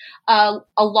petition, a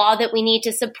law that we need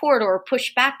to support or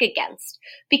push back against?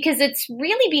 Because it's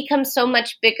really become so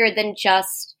much bigger than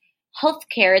just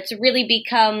healthcare. It's really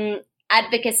become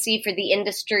advocacy for the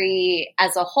industry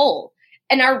as a whole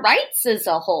and our rights as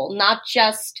a whole, not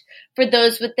just for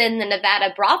those within the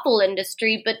Nevada brothel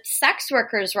industry, but sex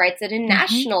workers' rights at a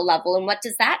national level. And what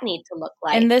does that need to look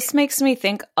like? And this makes me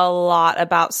think a lot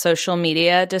about social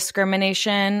media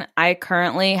discrimination. I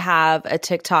currently have a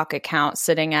TikTok account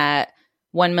sitting at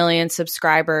 1 million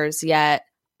subscribers, yet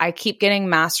I keep getting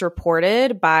mass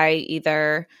reported by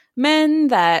either men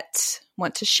that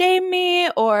want to shame me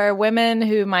or women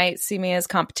who might see me as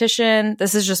competition.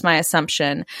 This is just my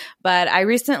assumption. But I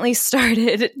recently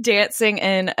started dancing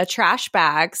in a trash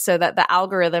bag so that the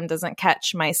algorithm doesn't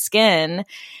catch my skin.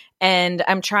 And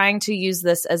I'm trying to use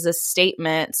this as a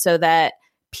statement so that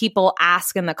people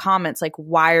ask in the comments, like,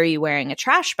 why are you wearing a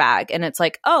trash bag? And it's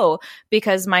like, oh,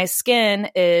 because my skin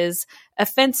is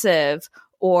offensive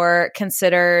or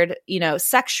considered,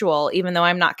 sexual, even though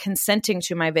I'm not consenting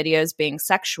to my videos being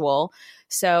sexual.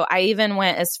 So I even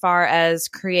went as far as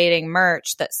creating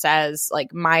merch that says,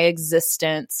 like, my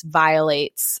existence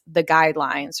violates the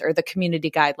guidelines or the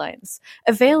community guidelines,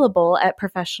 available at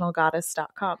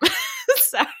professionalgoddess.com.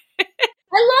 So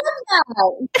I love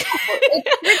that.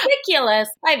 It's ridiculous.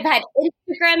 I've had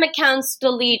Instagram accounts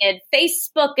deleted,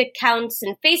 Facebook accounts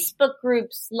and Facebook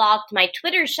groups locked, my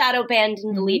Twitter shadow banned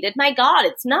and deleted. My God,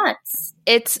 it's nuts.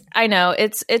 I know,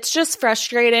 it's just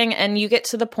frustrating, and you get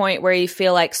to the point where you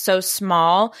feel like so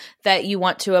small that you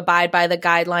want to abide by the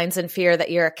guidelines in fear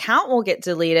that your account will get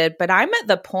deleted. But I'm at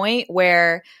the point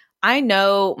where I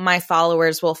know my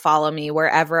followers will follow me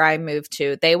wherever I move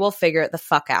to. They will figure it the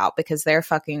fuck out because they're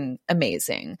fucking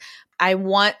amazing. I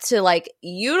want to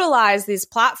utilize these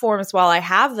platforms while I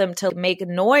have them to make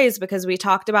noise, because we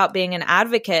talked about being an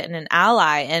advocate and an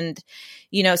ally. And,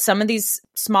 some of these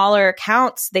smaller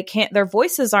accounts, their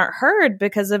voices aren't heard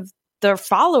because of their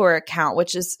follower account,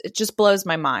 it just blows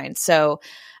my mind. So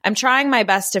I'm trying my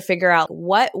best to figure out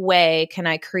what way can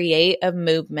I create a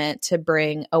movement to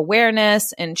bring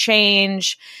awareness and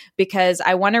change, because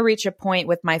I want to reach a point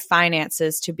with my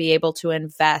finances to be able to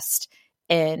invest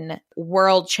in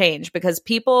world change, because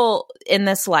people in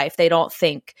this life, they don't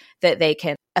think that they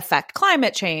can affect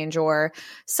climate change or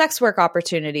sex work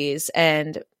opportunities.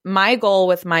 And my goal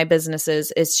with my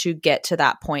businesses is to get to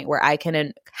that point where I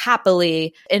can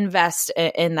happily invest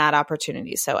in that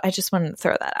opportunity. So I just wanted to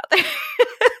throw that out there.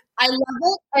 I love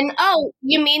it. And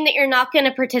you mean that you're not going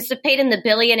to participate in the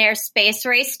billionaire space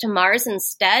race to Mars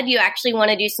instead? You actually want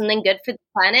to do something good for the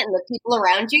planet and the people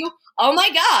around you? Oh my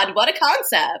God, what a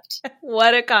concept.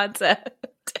 What a concept.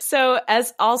 So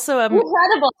as also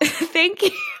incredible. Thank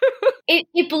you.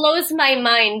 It blows my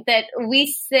mind that we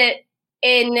sit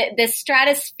in the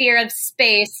stratosphere of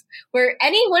space where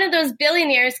any one of those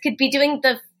billionaires could be doing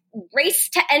the race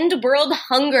to end world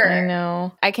hunger. I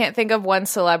know. I can't think of one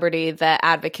celebrity that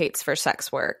advocates for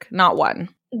sex work. Not one.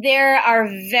 There are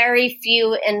very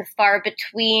few and far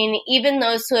between. Even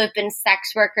those who have been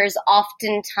sex workers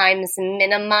oftentimes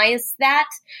minimize that,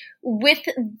 with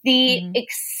the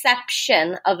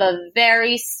exception of a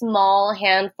very small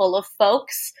handful of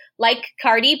folks like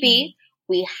Cardi B.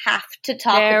 We have to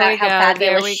talk about how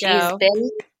fabulous she's been.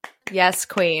 Yes,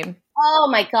 queen. Oh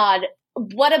my God.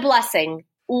 What a blessing.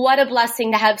 What a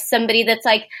blessing to have somebody that's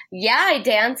like, yeah, I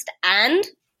danced and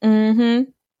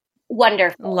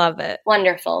wonderful. Love it.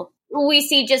 Wonderful. We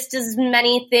see just as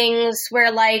many things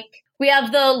where we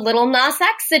have the Little Nas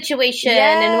X situation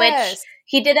in which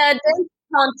he did a dance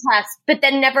contest, but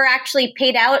then never actually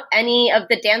paid out any of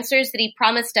the dancers that he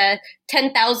promised a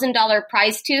 $10,000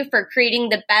 prize to for creating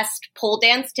the best pole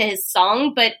dance to his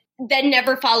song, but then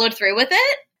never followed through with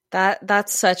it.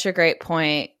 That's such a great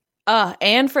point.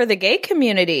 And for the gay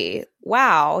community,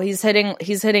 wow, he's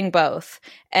hitting both.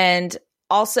 And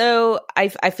also, I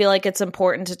feel like it's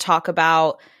important to talk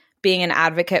about being an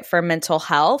advocate for mental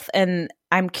health. And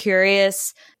I'm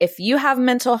curious if you have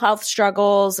mental health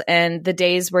struggles and the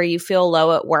days where you feel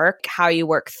low at work, how you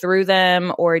work through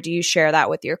them, or do you share that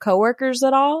with your coworkers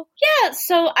at all? Yeah,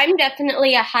 so I'm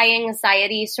definitely a high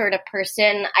anxiety sort of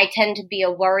person. I tend to be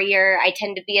a worrier. I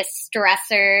tend to be a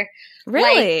stressor.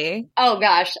 Really? Oh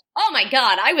gosh. Oh my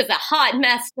God. I was a hot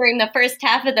mess during the first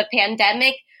half of the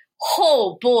pandemic.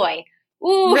 Oh boy.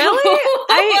 Ooh. Really?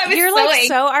 You're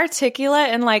so articulate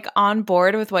and on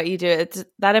board with what you do.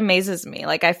 That amazes me.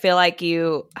 I feel like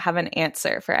you have an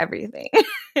answer for everything.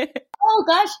 Oh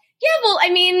gosh. Yeah, well,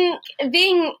 I mean,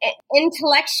 being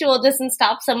intellectual doesn't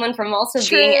stop someone from also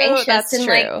being anxious. That's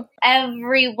true.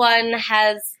 Everyone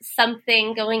has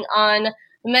something going on.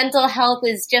 Mental health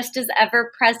is just as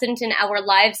ever present in our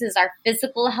lives as our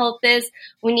physical health is.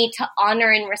 We need to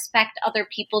honor and respect other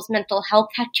people's mental health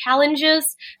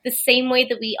challenges the same way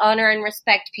that we honor and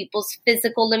respect people's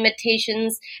physical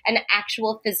limitations and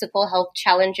actual physical health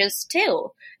challenges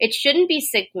too. It shouldn't be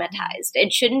stigmatized.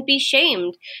 It shouldn't be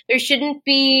shamed. There shouldn't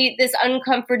be this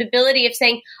uncomfortability of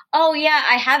saying, oh yeah,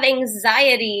 I have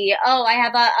anxiety. Oh, I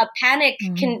have a panic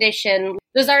condition.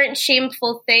 Those aren't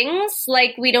shameful things.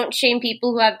 We don't shame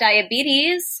people who have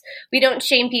diabetes. We don't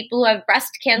shame people who have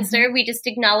breast cancer. We just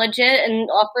acknowledge it and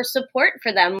offer support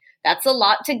for them. That's a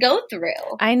lot to go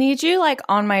through. I need you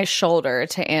on my shoulder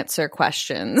to answer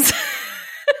questions.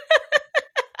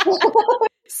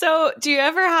 So do you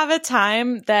ever have a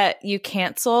time that you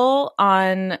cancel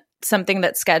on something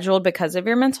that's scheduled because of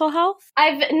your mental health?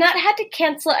 I've not had to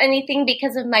cancel anything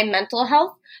because of my mental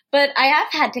health, but I have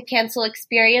had to cancel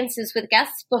experiences with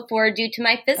guests before due to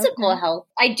my physical health.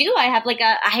 I have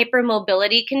a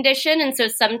hypermobility condition, and so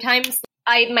sometimes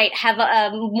I might have a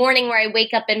morning where I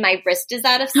wake up and my wrist is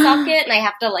out of socket and I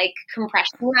have to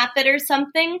compression wrap it or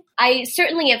something. I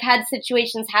certainly have had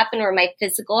situations happen where my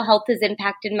physical health has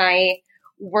impacted my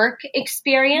work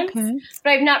experience,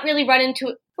 but I've not really run into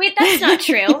it. Wait, that's not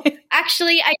true.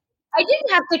 Actually, I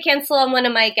didn't have to cancel on one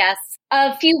of my guests.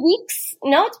 A few weeks,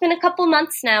 no, it's been a couple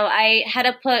months now. I had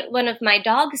to put one of my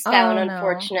dogs down,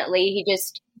 unfortunately. He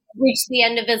just reached the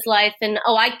end of his life, and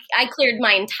I cleared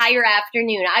my entire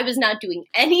afternoon. I was not doing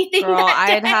anything. Girl,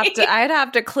 that day. I'd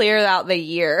have to clear out the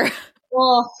year.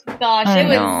 Oh gosh, it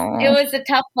was a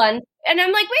tough one. And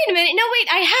I'm like, wait a minute, no, wait,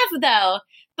 I have though.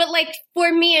 But like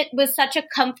for me, it was such a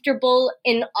comfortable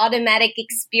and automatic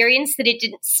experience that it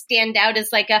didn't stand out as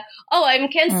like I'm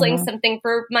canceling something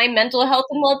for my mental health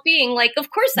and well-being. Like, of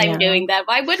course I'm doing that.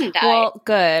 Why wouldn't I? Well,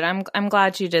 good. I'm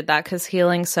glad you did that because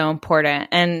healing's so important.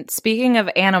 And speaking of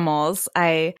animals,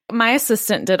 my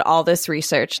assistant did all this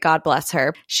research. God bless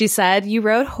her. She said you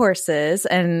rode horses,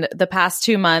 and the past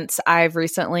 2 months I've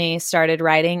recently started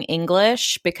riding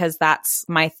English because that's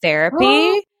my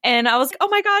therapy. And I was like, oh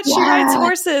my God, she rides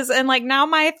horses. And like now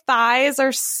my thighs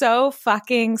are so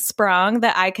fucking sprung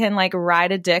that I can like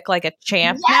ride a dick like a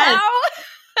champ now.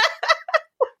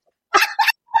 Oh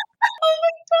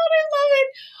my God, I love it.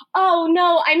 Oh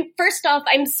no, first off,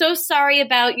 I'm so sorry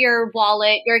about your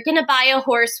wallet. You're going to buy a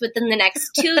horse within the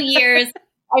next 2 years.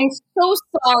 I'm so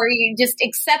sorry. Just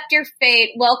accept your fate.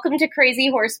 Welcome to crazy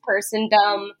horse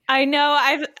persondom. I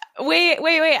know. Wait.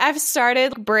 I've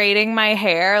started braiding my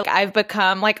hair. I've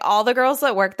become like all the girls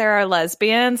that work there are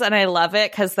lesbians, and I love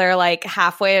it because they're like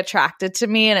halfway attracted to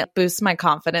me, and it boosts my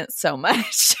confidence so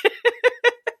much.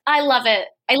 I love it.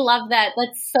 I love that.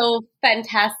 That's so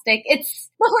fantastic. The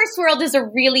horse world is a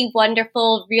really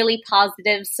wonderful, really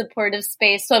positive, supportive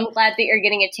space. So I'm glad that you're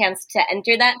getting a chance to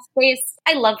enter that space.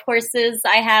 I love horses.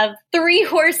 I have 3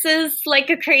 horses like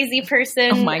a crazy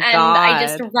person. Oh my God. And I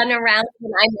just run around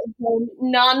when I'm at home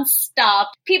nonstop.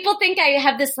 People think I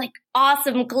have this like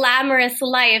awesome, glamorous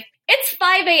life. It's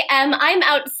 5 a.m. I'm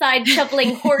outside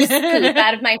shoveling horse poop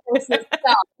out of my horse's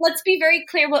stall. Let's be very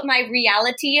clear what my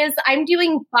reality is. I'm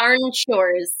doing barn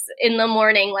chores in the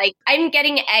morning. Like I'm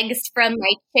getting eggs from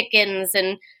my chickens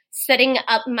and setting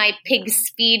up my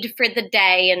pig's feed for the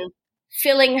day and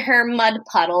filling her mud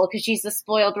puddle because she's a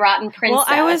spoiled, rotten princess.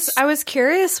 Well, I was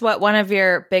curious what one of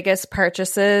your biggest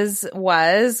purchases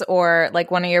was, or like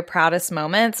one of your proudest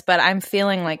moments, but I'm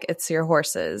feeling like it's your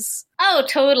horses. Oh,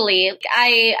 totally.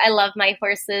 I love my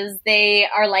horses. They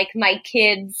are like my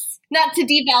kids. Not to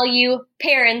devalue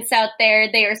parents out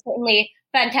there. They are certainly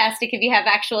fantastic if you have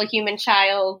actual human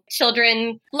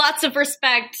children. Lots of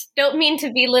respect. Don't mean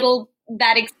to belittle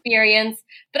that experience,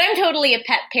 but I'm totally a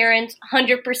pet parent,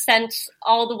 100%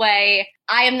 all the way.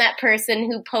 I am that person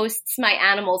who posts my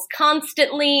animals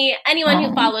constantly. Anyone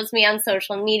who follows me on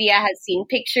social media has seen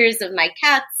pictures of my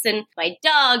cats and my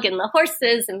dog and the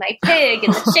horses and my pig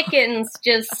and the chickens.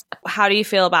 Just how do you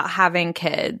feel about having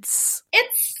kids?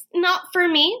 It's not for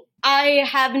me. I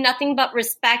have nothing but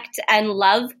respect and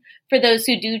love for those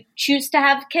who do choose to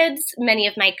have kids. Many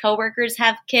of my coworkers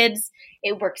have kids.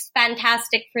 It works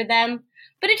fantastic for them.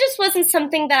 But it just wasn't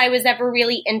something that I was ever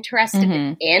really interested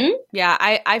in. Yeah,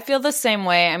 I feel the same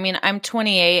way. I mean, I'm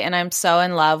 28 and I'm so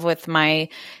in love with my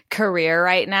career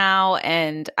right now.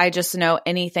 And I just know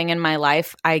anything in my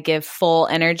life I give full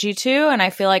energy to. And I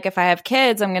feel like if I have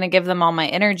kids, I'm going to give them all my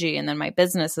energy and then my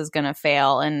business is going to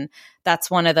fail. And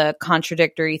that's one of the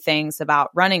contradictory things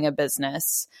about running a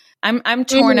business. I'm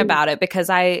torn about it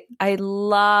because I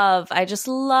just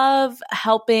love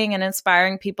helping and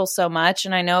inspiring people so much.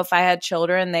 And I know if I had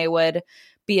children, they would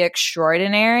be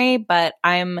extraordinary, but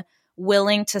I'm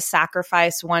willing to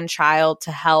sacrifice one child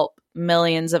to help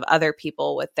millions of other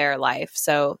people with their life.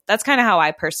 So that's kind of how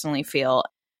I personally feel.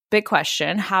 Big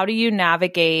question. How do you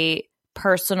navigate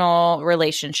personal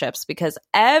relationships? Because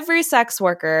every sex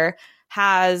worker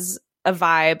has a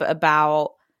vibe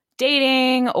about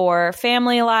dating or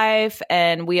family life,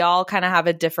 and we all kind of have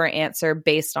a different answer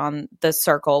based on the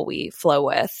circle we flow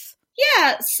with.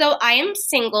 Yeah, so I am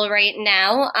single right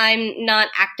now. I'm not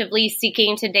actively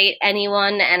seeking to date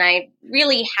anyone, and I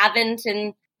really haven't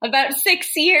in about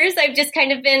 6 years. I've just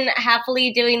kind of been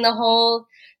happily doing the whole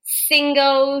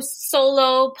single,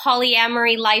 solo,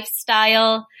 polyamory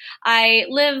lifestyle. I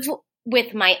live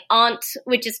with my aunt,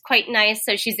 which is quite nice.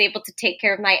 So she's able to take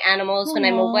care of my animals when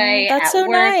I'm away. That's so work.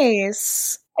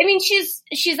 Nice. I mean,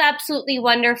 she's absolutely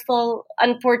wonderful.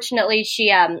 Unfortunately, she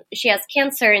has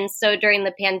cancer, and so during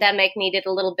the pandemic needed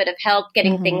a little bit of help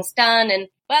getting things done. And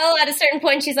well, at a certain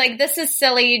point, she's like, "This is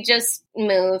silly. Just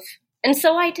move." And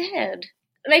so I did.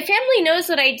 My family knows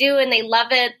what I do, and they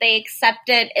love it. They accept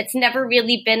it. It's never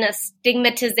really been a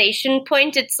stigmatization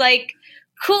point. It's like,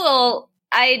 cool.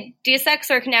 I do sex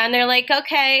work now, and they're like,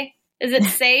 okay, is it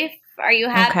safe? Are you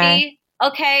happy?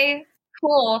 Okay,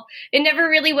 cool. It never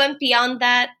really went beyond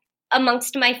that.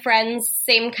 Amongst my friends,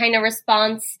 same kind of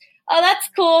response. Oh, that's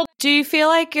cool. Do you feel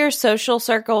like your social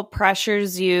circle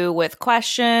pressures you with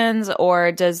questions,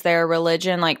 or does their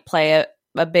religion like play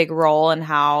a big role in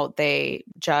how they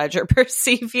judge or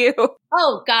perceive you?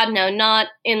 Oh, God, no, not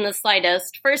in the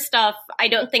slightest. First off, I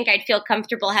don't think I'd feel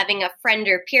comfortable having a friend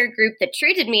or peer group that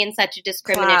treated me in such a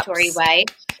discriminatory way.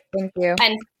 Thank you.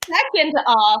 And second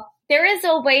off, there is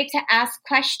a way to ask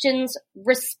questions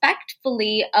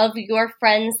respectfully of your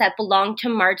friends that belong to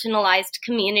marginalized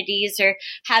communities or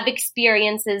have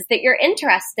experiences that you're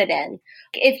interested in.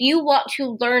 If you want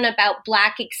to learn about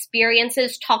Black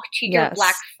experiences, talk to your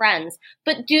Black friends,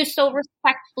 but do so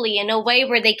respectfully in a way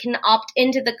where they can opt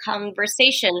into the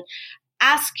conversation.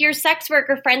 Ask your sex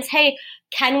worker friends, hey,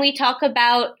 can we talk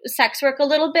about sex work a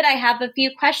little bit? I have a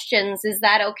few questions. Is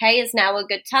that okay? Is now a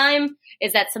good time?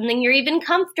 Is that something you're even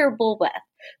comfortable with?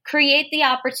 Create the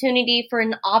opportunity for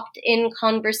an opt-in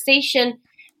conversation,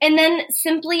 and then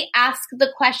simply ask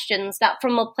the questions, not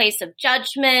from a place of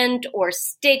judgment or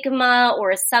stigma or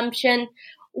assumption.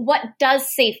 What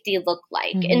does safety look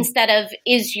like? Instead of,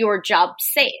 is your job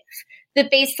safe? The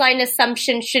baseline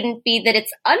assumption shouldn't be that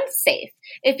it's unsafe.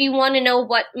 If you want to know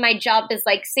what my job is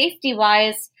like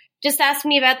safety-wise, just ask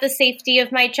me about the safety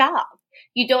of my job.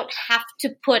 You don't have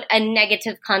to put a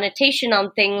negative connotation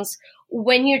on things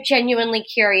when you're genuinely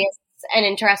curious and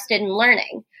interested in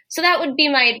learning. So that would be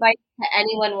my advice to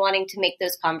anyone wanting to make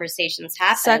those conversations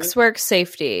happen. Sex work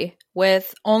safety.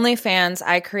 With OnlyFans,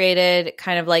 I created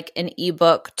kind of like an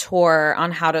ebook tour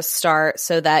on how to start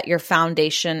so that your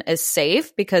foundation is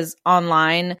safe, because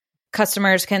online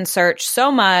customers can search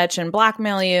so much and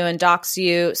blackmail you and dox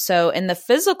you. So in the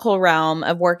physical realm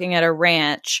of working at a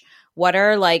ranch, what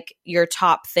are like your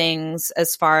top things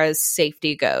as far as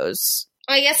safety goes?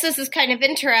 I guess this is kind of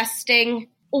interesting.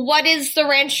 What is the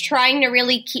ranch trying to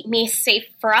really keep me safe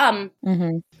from?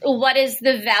 What is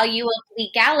the value of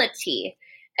legality?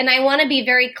 And I want to be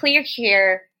very clear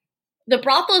here. The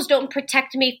brothels don't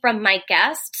protect me from my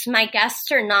guests. My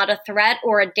guests are not a threat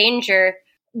or a danger.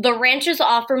 The ranches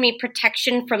offer me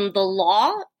protection from the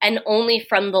law and only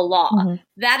from the law.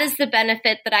 That is the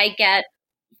benefit that I get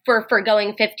for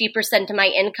forgoing 50% of my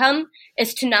income,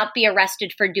 is to not be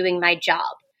arrested for doing my job.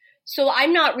 So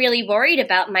I'm not really worried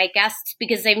about my guests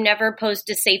because they've never posed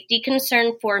a safety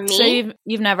concern for me. So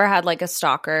you've never had like a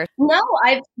stalker? No,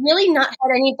 I've really not had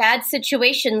any bad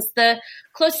situations. The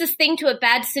closest thing to a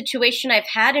bad situation I've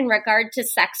had in regard to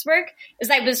sex work is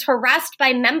I was harassed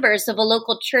by members of a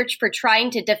local church for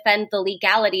trying to defend the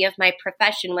legality of my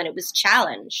profession when it was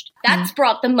challenged. That's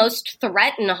brought the most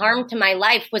threat and harm to my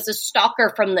life, was a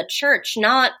stalker from the church,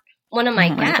 not one of my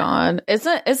guests. Oh my God.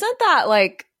 Isn't that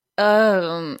like,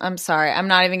 I'm sorry. I'm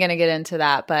not even going to get into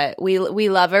that, but we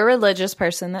love a religious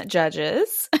person that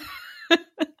judges.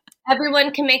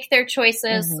 Everyone can make their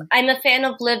choices. I'm a fan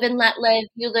of live and let live.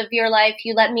 You live your life.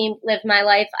 You let me live my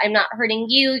life. I'm not hurting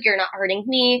you. You're not hurting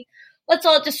me. Let's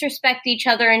all just respect each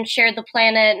other and share the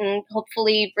planet and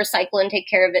hopefully recycle and take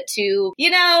care of it too. You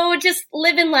know, just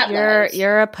live and let live.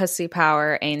 You're a pussy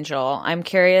power angel. I'm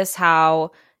curious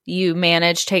how you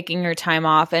manage taking your time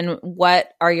off, and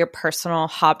what are your personal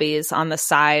hobbies on the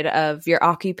side of your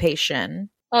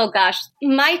occupation? Oh gosh,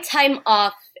 my time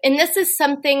off, and this is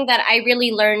something that I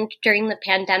really learned during the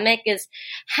pandemic, is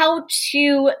how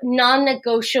to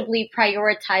non-negotiably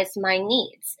prioritize my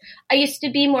needs. I used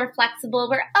to be more flexible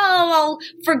where, I'll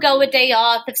forgo a day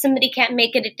off if somebody can't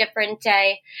make it a different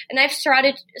day. And I've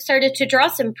started to draw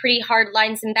some pretty hard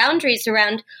lines and boundaries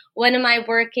around when am I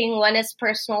working, when is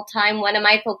personal time, when am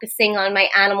I focusing on my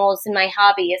animals and my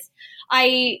hobbies.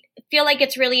 I feel like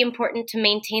it's really important to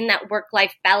maintain that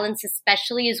work-life balance,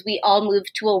 especially as we all move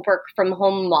to a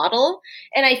work-from-home model.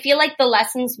 And I feel like the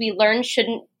lessons we learn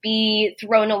shouldn't be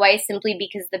thrown away simply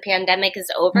because the pandemic is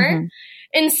over.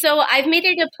 And so I've made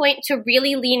it a point to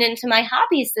really lean into my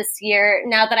hobbies this year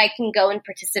now that I can go and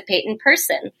participate in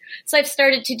person. So I've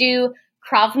started to do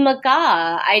Krav Maga.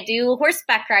 I do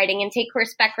horseback riding and take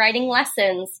horseback riding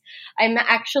lessons. I'm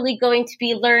actually going to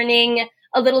be learning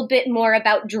a little bit more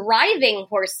about driving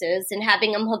horses and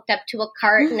having them hooked up to a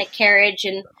cart and a carriage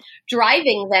and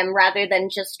driving them rather than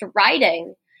just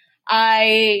riding.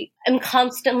 I am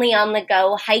constantly on the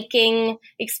go, hiking,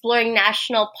 exploring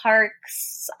national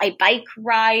parks. I bike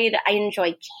ride. I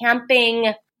enjoy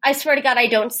camping. I swear to God, I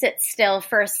don't sit still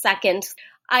for a second.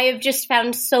 I have just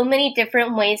found so many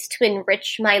different ways to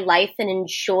enrich my life and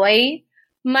enjoy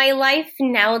my life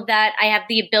now that I have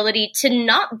the ability to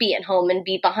not be at home and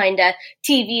be behind a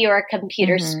TV or a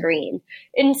computer screen.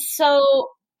 And so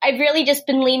I've really just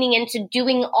been leaning into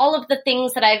doing all of the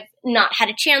things that I've not had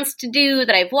a chance to do,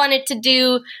 that I've wanted to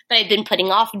do, that I've been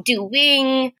putting off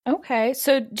doing. Okay.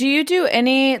 So do you do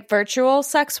any virtual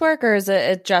sex work, or is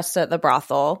it just at the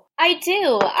brothel? I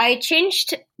do. I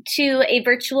changed to a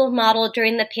virtual model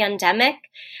during the pandemic.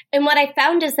 And what I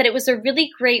found is that it was a really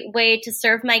great way to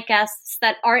serve my guests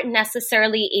that aren't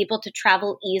necessarily able to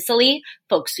travel easily.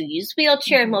 Folks who use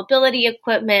wheelchair mobility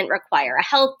equipment, require a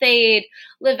health aid,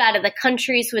 live out of the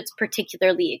country, so it's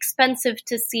particularly expensive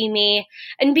to see me.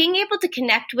 And being able to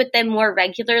connect with them more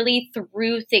regularly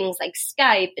through things like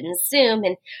Skype and Zoom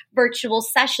and virtual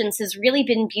sessions has really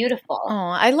been beautiful. Oh,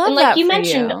 I love and that. Like you for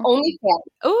mentioned, you. OnlyFans.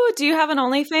 Oh, do you have an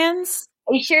OnlyFans?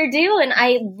 I sure do, and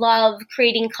I love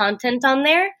creating content on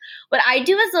there. What I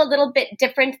do is a little bit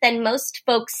different than most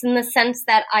folks in the sense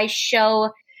that I show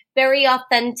very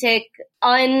authentic,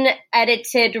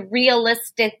 unedited,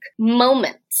 realistic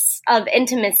moments of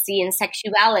intimacy and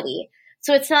sexuality.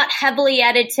 So it's not heavily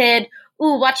edited,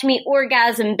 ooh, watch me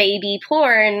orgasm, baby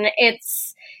porn.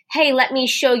 It's, hey, let me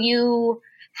show you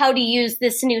how to use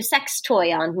this new sex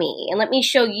toy on me. And let me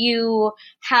show you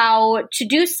how to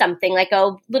do something like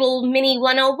a little mini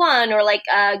 101 or like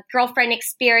a girlfriend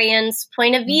experience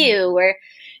point of view or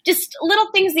just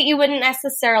little things that you wouldn't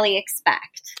necessarily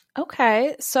expect.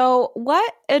 Okay. So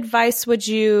what advice would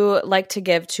you like to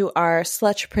give to our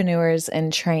slutrepreneurs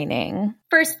in training?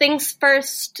 First things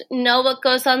first, know what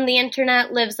goes on the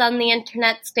internet, lives on the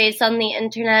internet, stays on the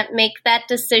internet. Make that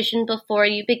decision before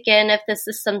you begin if this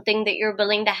is something that you're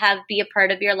willing to have be a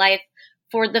part of your life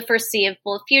for the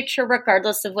foreseeable future,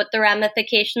 regardless of what the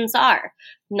ramifications are.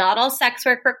 Not all sex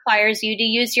work requires you to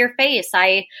use your face.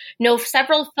 I know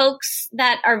several folks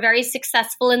that are very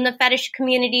successful in the fetish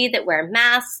community that wear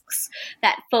masks,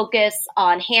 that focus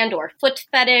on hand or foot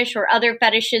fetish or other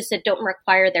fetishes that don't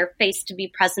require their face to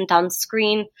be present on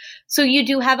screen. So you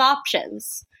do have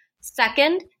options.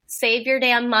 Second, save your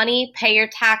damn money, pay your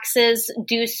taxes,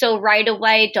 do so right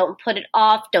away. Don't put it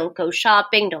off. Don't go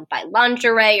shopping. Don't buy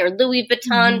lingerie or Louis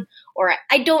Vuitton or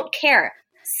I don't care.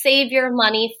 Save your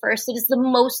money first. It is the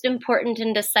most important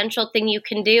and essential thing you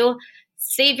can do.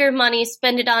 Save your money,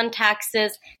 spend it on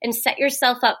taxes, and set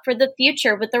yourself up for the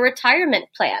future with a retirement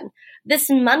plan. This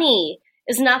money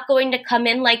is not going to come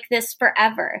in like this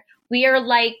forever. We are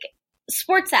like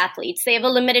sports athletes. They have a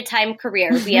limited time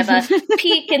career. We have a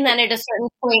peak, and then at a certain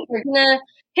point, you're going to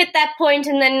hit that point,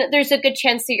 and then there's a good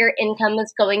chance that your income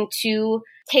is going to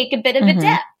take a bit of a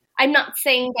dip. I'm not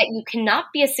saying that you cannot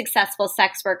be a successful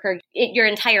sex worker your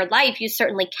entire life. You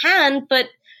certainly can, but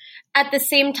at the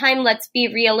same time, let's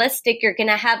be realistic. You're going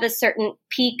to have a certain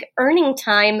peak earning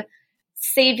time.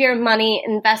 Save your money,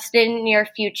 invest in your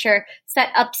future, set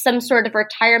up some sort of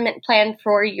retirement plan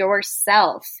for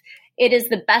yourself. It is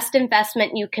the best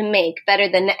investment you can make, better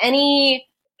than any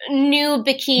new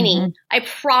bikini. I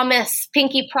promise,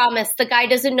 pinky promise, the guy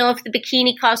doesn't know if the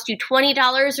bikini cost you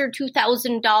 $20 or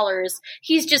 $2,000.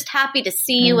 He's just happy to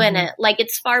see you in it. Like,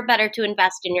 it's far better to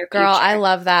invest in your future. Girl, I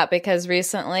love that because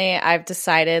recently I've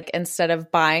decided instead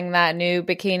of buying that new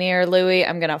bikini or Louis,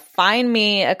 I'm going to find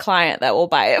me a client that will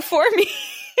buy it for me.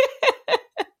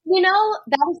 You know,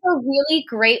 that is a really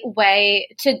great way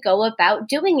to go about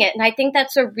doing it. And I think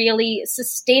that's a really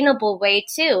sustainable way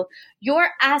too. Your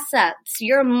assets,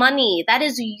 your money, that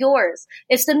is yours.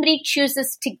 If somebody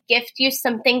chooses to gift you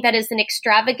something that is an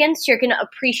extravagance, you're going to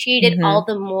appreciate it all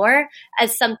the more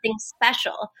as something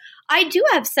special. I do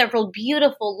have several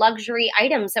beautiful luxury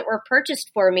items that were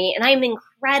purchased for me, and I'm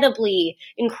incredibly,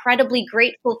 incredibly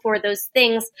grateful for those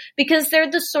things because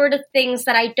they're the sort of things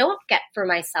that I don't get for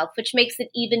myself, which makes it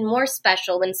even more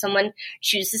special when someone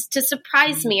chooses to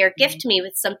surprise me or gift me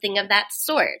with something of that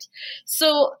sort.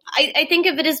 So I think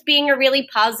of it as being a really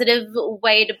positive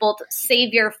way to both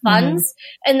save your funds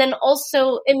and then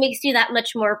also it makes you that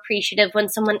much more appreciative when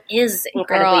someone is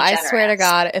incredibly generous. I swear to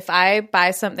God, if I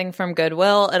buy something from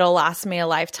Goodwill, it'll last me a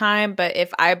lifetime. But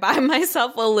if I buy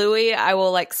myself a Louis, I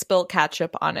will like spill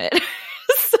ketchup on it. I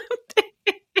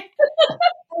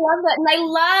love that. And I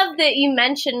love that you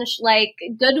mentioned like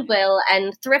Goodwill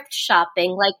and thrift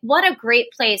shopping. Like, what a great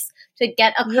place to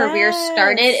get a career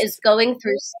started is going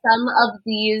through some of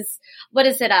these, what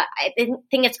is it? I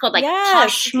think it's called like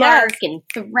Poshmark and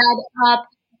ThreadUp.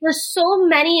 There's so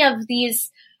many of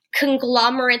these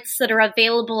conglomerates that are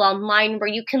available online where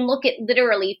you can look at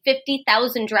literally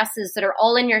 50,000 dresses that are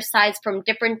all in your size from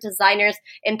different designers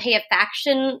and pay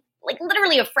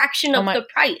literally a fraction of the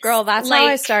price. Girl, that's how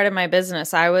I started my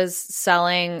business. I was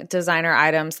selling designer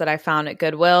items that I found at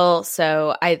Goodwill.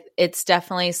 So it's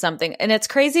definitely something. And it's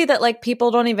crazy that like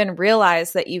people don't even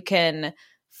realize that you can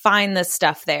find this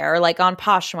stuff there, like on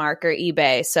Poshmark or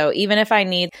eBay. So even if I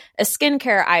need a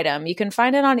skincare item, you can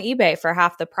find it on eBay for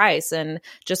half the price. And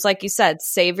just like you said,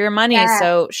 save your money. Yeah.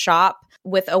 So shop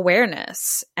with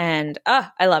awareness. And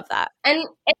I love that. And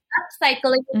it's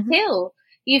upcycling too.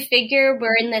 You figure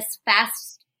we're in this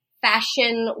fast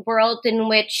fashion world in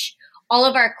which all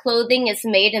of our clothing is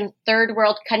made in third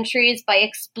world countries by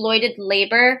exploited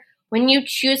labor. When you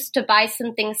choose to buy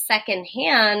something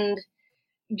secondhand,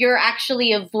 you're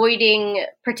actually avoiding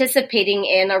participating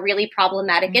in a really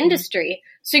problematic industry.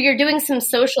 So you're doing some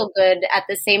social good at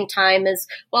the same time as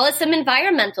well as some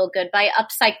environmental good by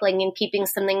upcycling and keeping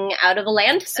something out of a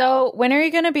landfill. So when are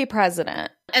you going to be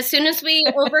president? As soon as we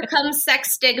overcome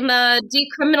sex stigma,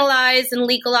 decriminalize and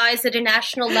legalize at a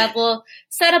national level,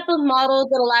 set up a model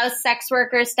that allows sex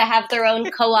workers to have their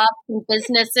own co-ops and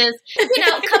businesses. You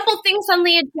know, a couple things on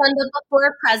the agenda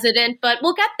before president, but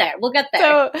we'll get there. We'll get there.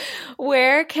 So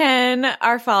where can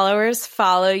our followers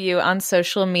follow you on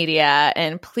social media?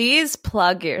 And please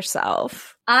plug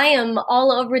yourself. I am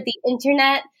all over the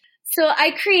internet. So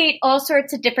I create all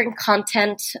sorts of different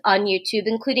content on YouTube,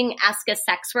 including Ask a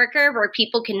Sex Worker, where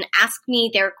people can ask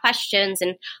me their questions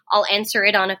and I'll answer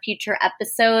it on a future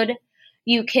episode.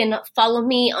 You can follow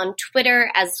me on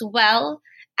Twitter as well,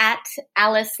 at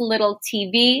Alice Little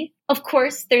TV. Of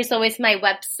course, there's always my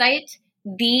website,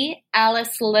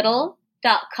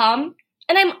 thealicelittle.com.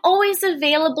 And I'm always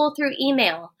available through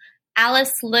email,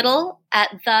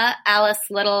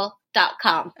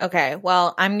 alicelittle@thealicelittle.com. Okay,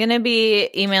 well, I'm going to be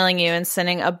emailing you and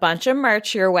sending a bunch of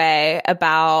merch your way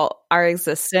about our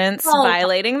existence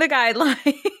violating the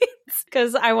guidelines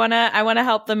because I want to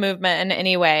help the movement in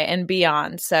any way and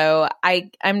beyond. So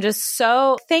I'm just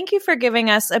so thank you for giving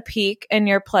us a peek in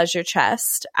your pleasure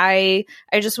chest. I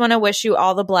just want to wish you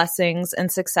all the blessings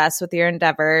and success with your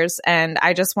endeavors, and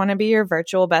I just want to be your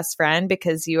virtual best friend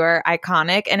because you are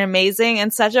iconic and amazing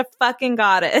and such a fucking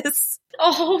goddess.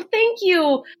 Oh, thank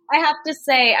you. I have to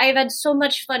say, I've had so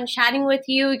much fun chatting with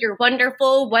you. You're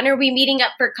wonderful. When are we meeting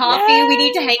up for coffee? Yay. We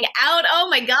need to hang out. Oh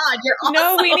my God, you're awesome.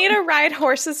 No, we need to ride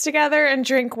horses together and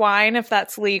drink wine if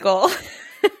that's legal.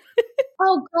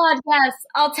 Oh God, yes.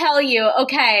 I'll tell you.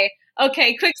 Okay,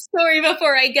 quick story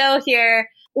before I go here.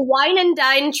 Wine and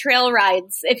dine trail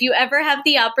rides. If you ever have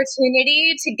the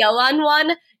opportunity to go on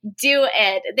one, do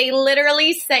it. They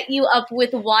literally set you up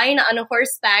with wine on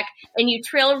horseback and you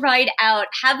trail ride out,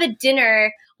 have a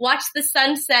dinner, watch the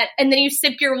sunset, and then you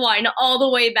sip your wine all the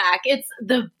way back. It's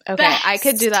the best. I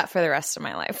could do that for the rest of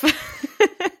my life.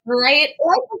 Right?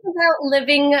 Life is about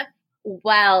living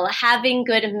well, having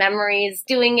good memories,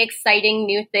 doing exciting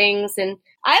new things, and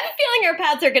I have a feeling our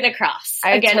paths are going to cross.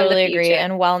 I again totally in the future. agree.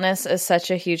 And wellness is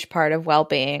such a huge part of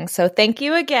well-being. So thank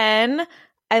you again.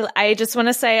 I just want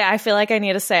to say, I feel like I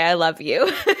need to say I love you. Oh,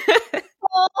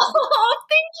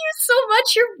 thank you so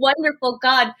much. You're wonderful.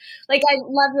 God, like I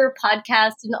love your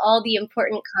podcast and all the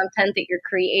important content that you're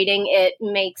creating. It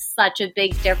makes such a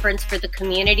big difference for the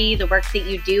community, the work that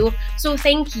you do. So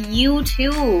thank you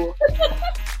too.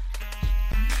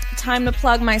 Time to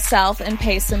plug myself and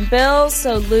pay some bills,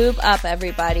 so lube up,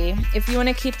 everybody. If you want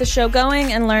to keep the show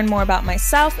going and learn more about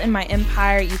myself and my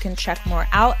empire, you can check more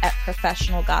out at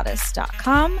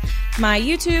professionalgoddess.com. My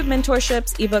YouTube,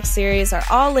 mentorships, ebook series are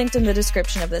all linked in the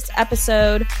description of this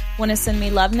episode. Want to send me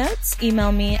love notes?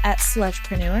 Email me at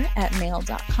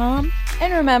sludgepreneur@mail.com.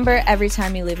 And remember, every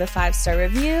time you leave a 5-star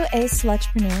review, a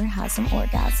sludgepreneur has an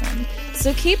orgasm.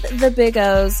 So keep the big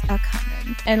O's a-coming.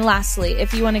 And lastly,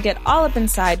 if you want to get all up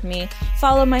inside me,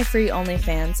 follow my free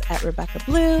OnlyFans at Rebecca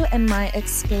Blue and my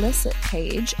explicit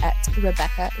page at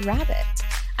Rebecca Rabbit.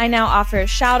 I now offer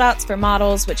shout-outs for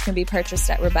models, which can be purchased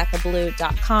at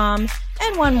RebeccaBlue.com.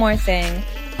 And one more thing,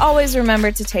 always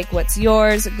remember to take what's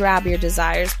yours, grab your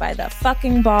desires by the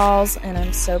fucking balls, and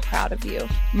I'm so proud of you.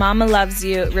 Mama loves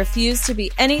you, refuse to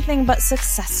be anything but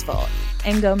successful,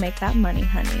 and go make that money,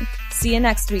 honey. See you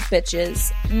next week,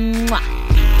 bitches.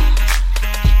 Mwah.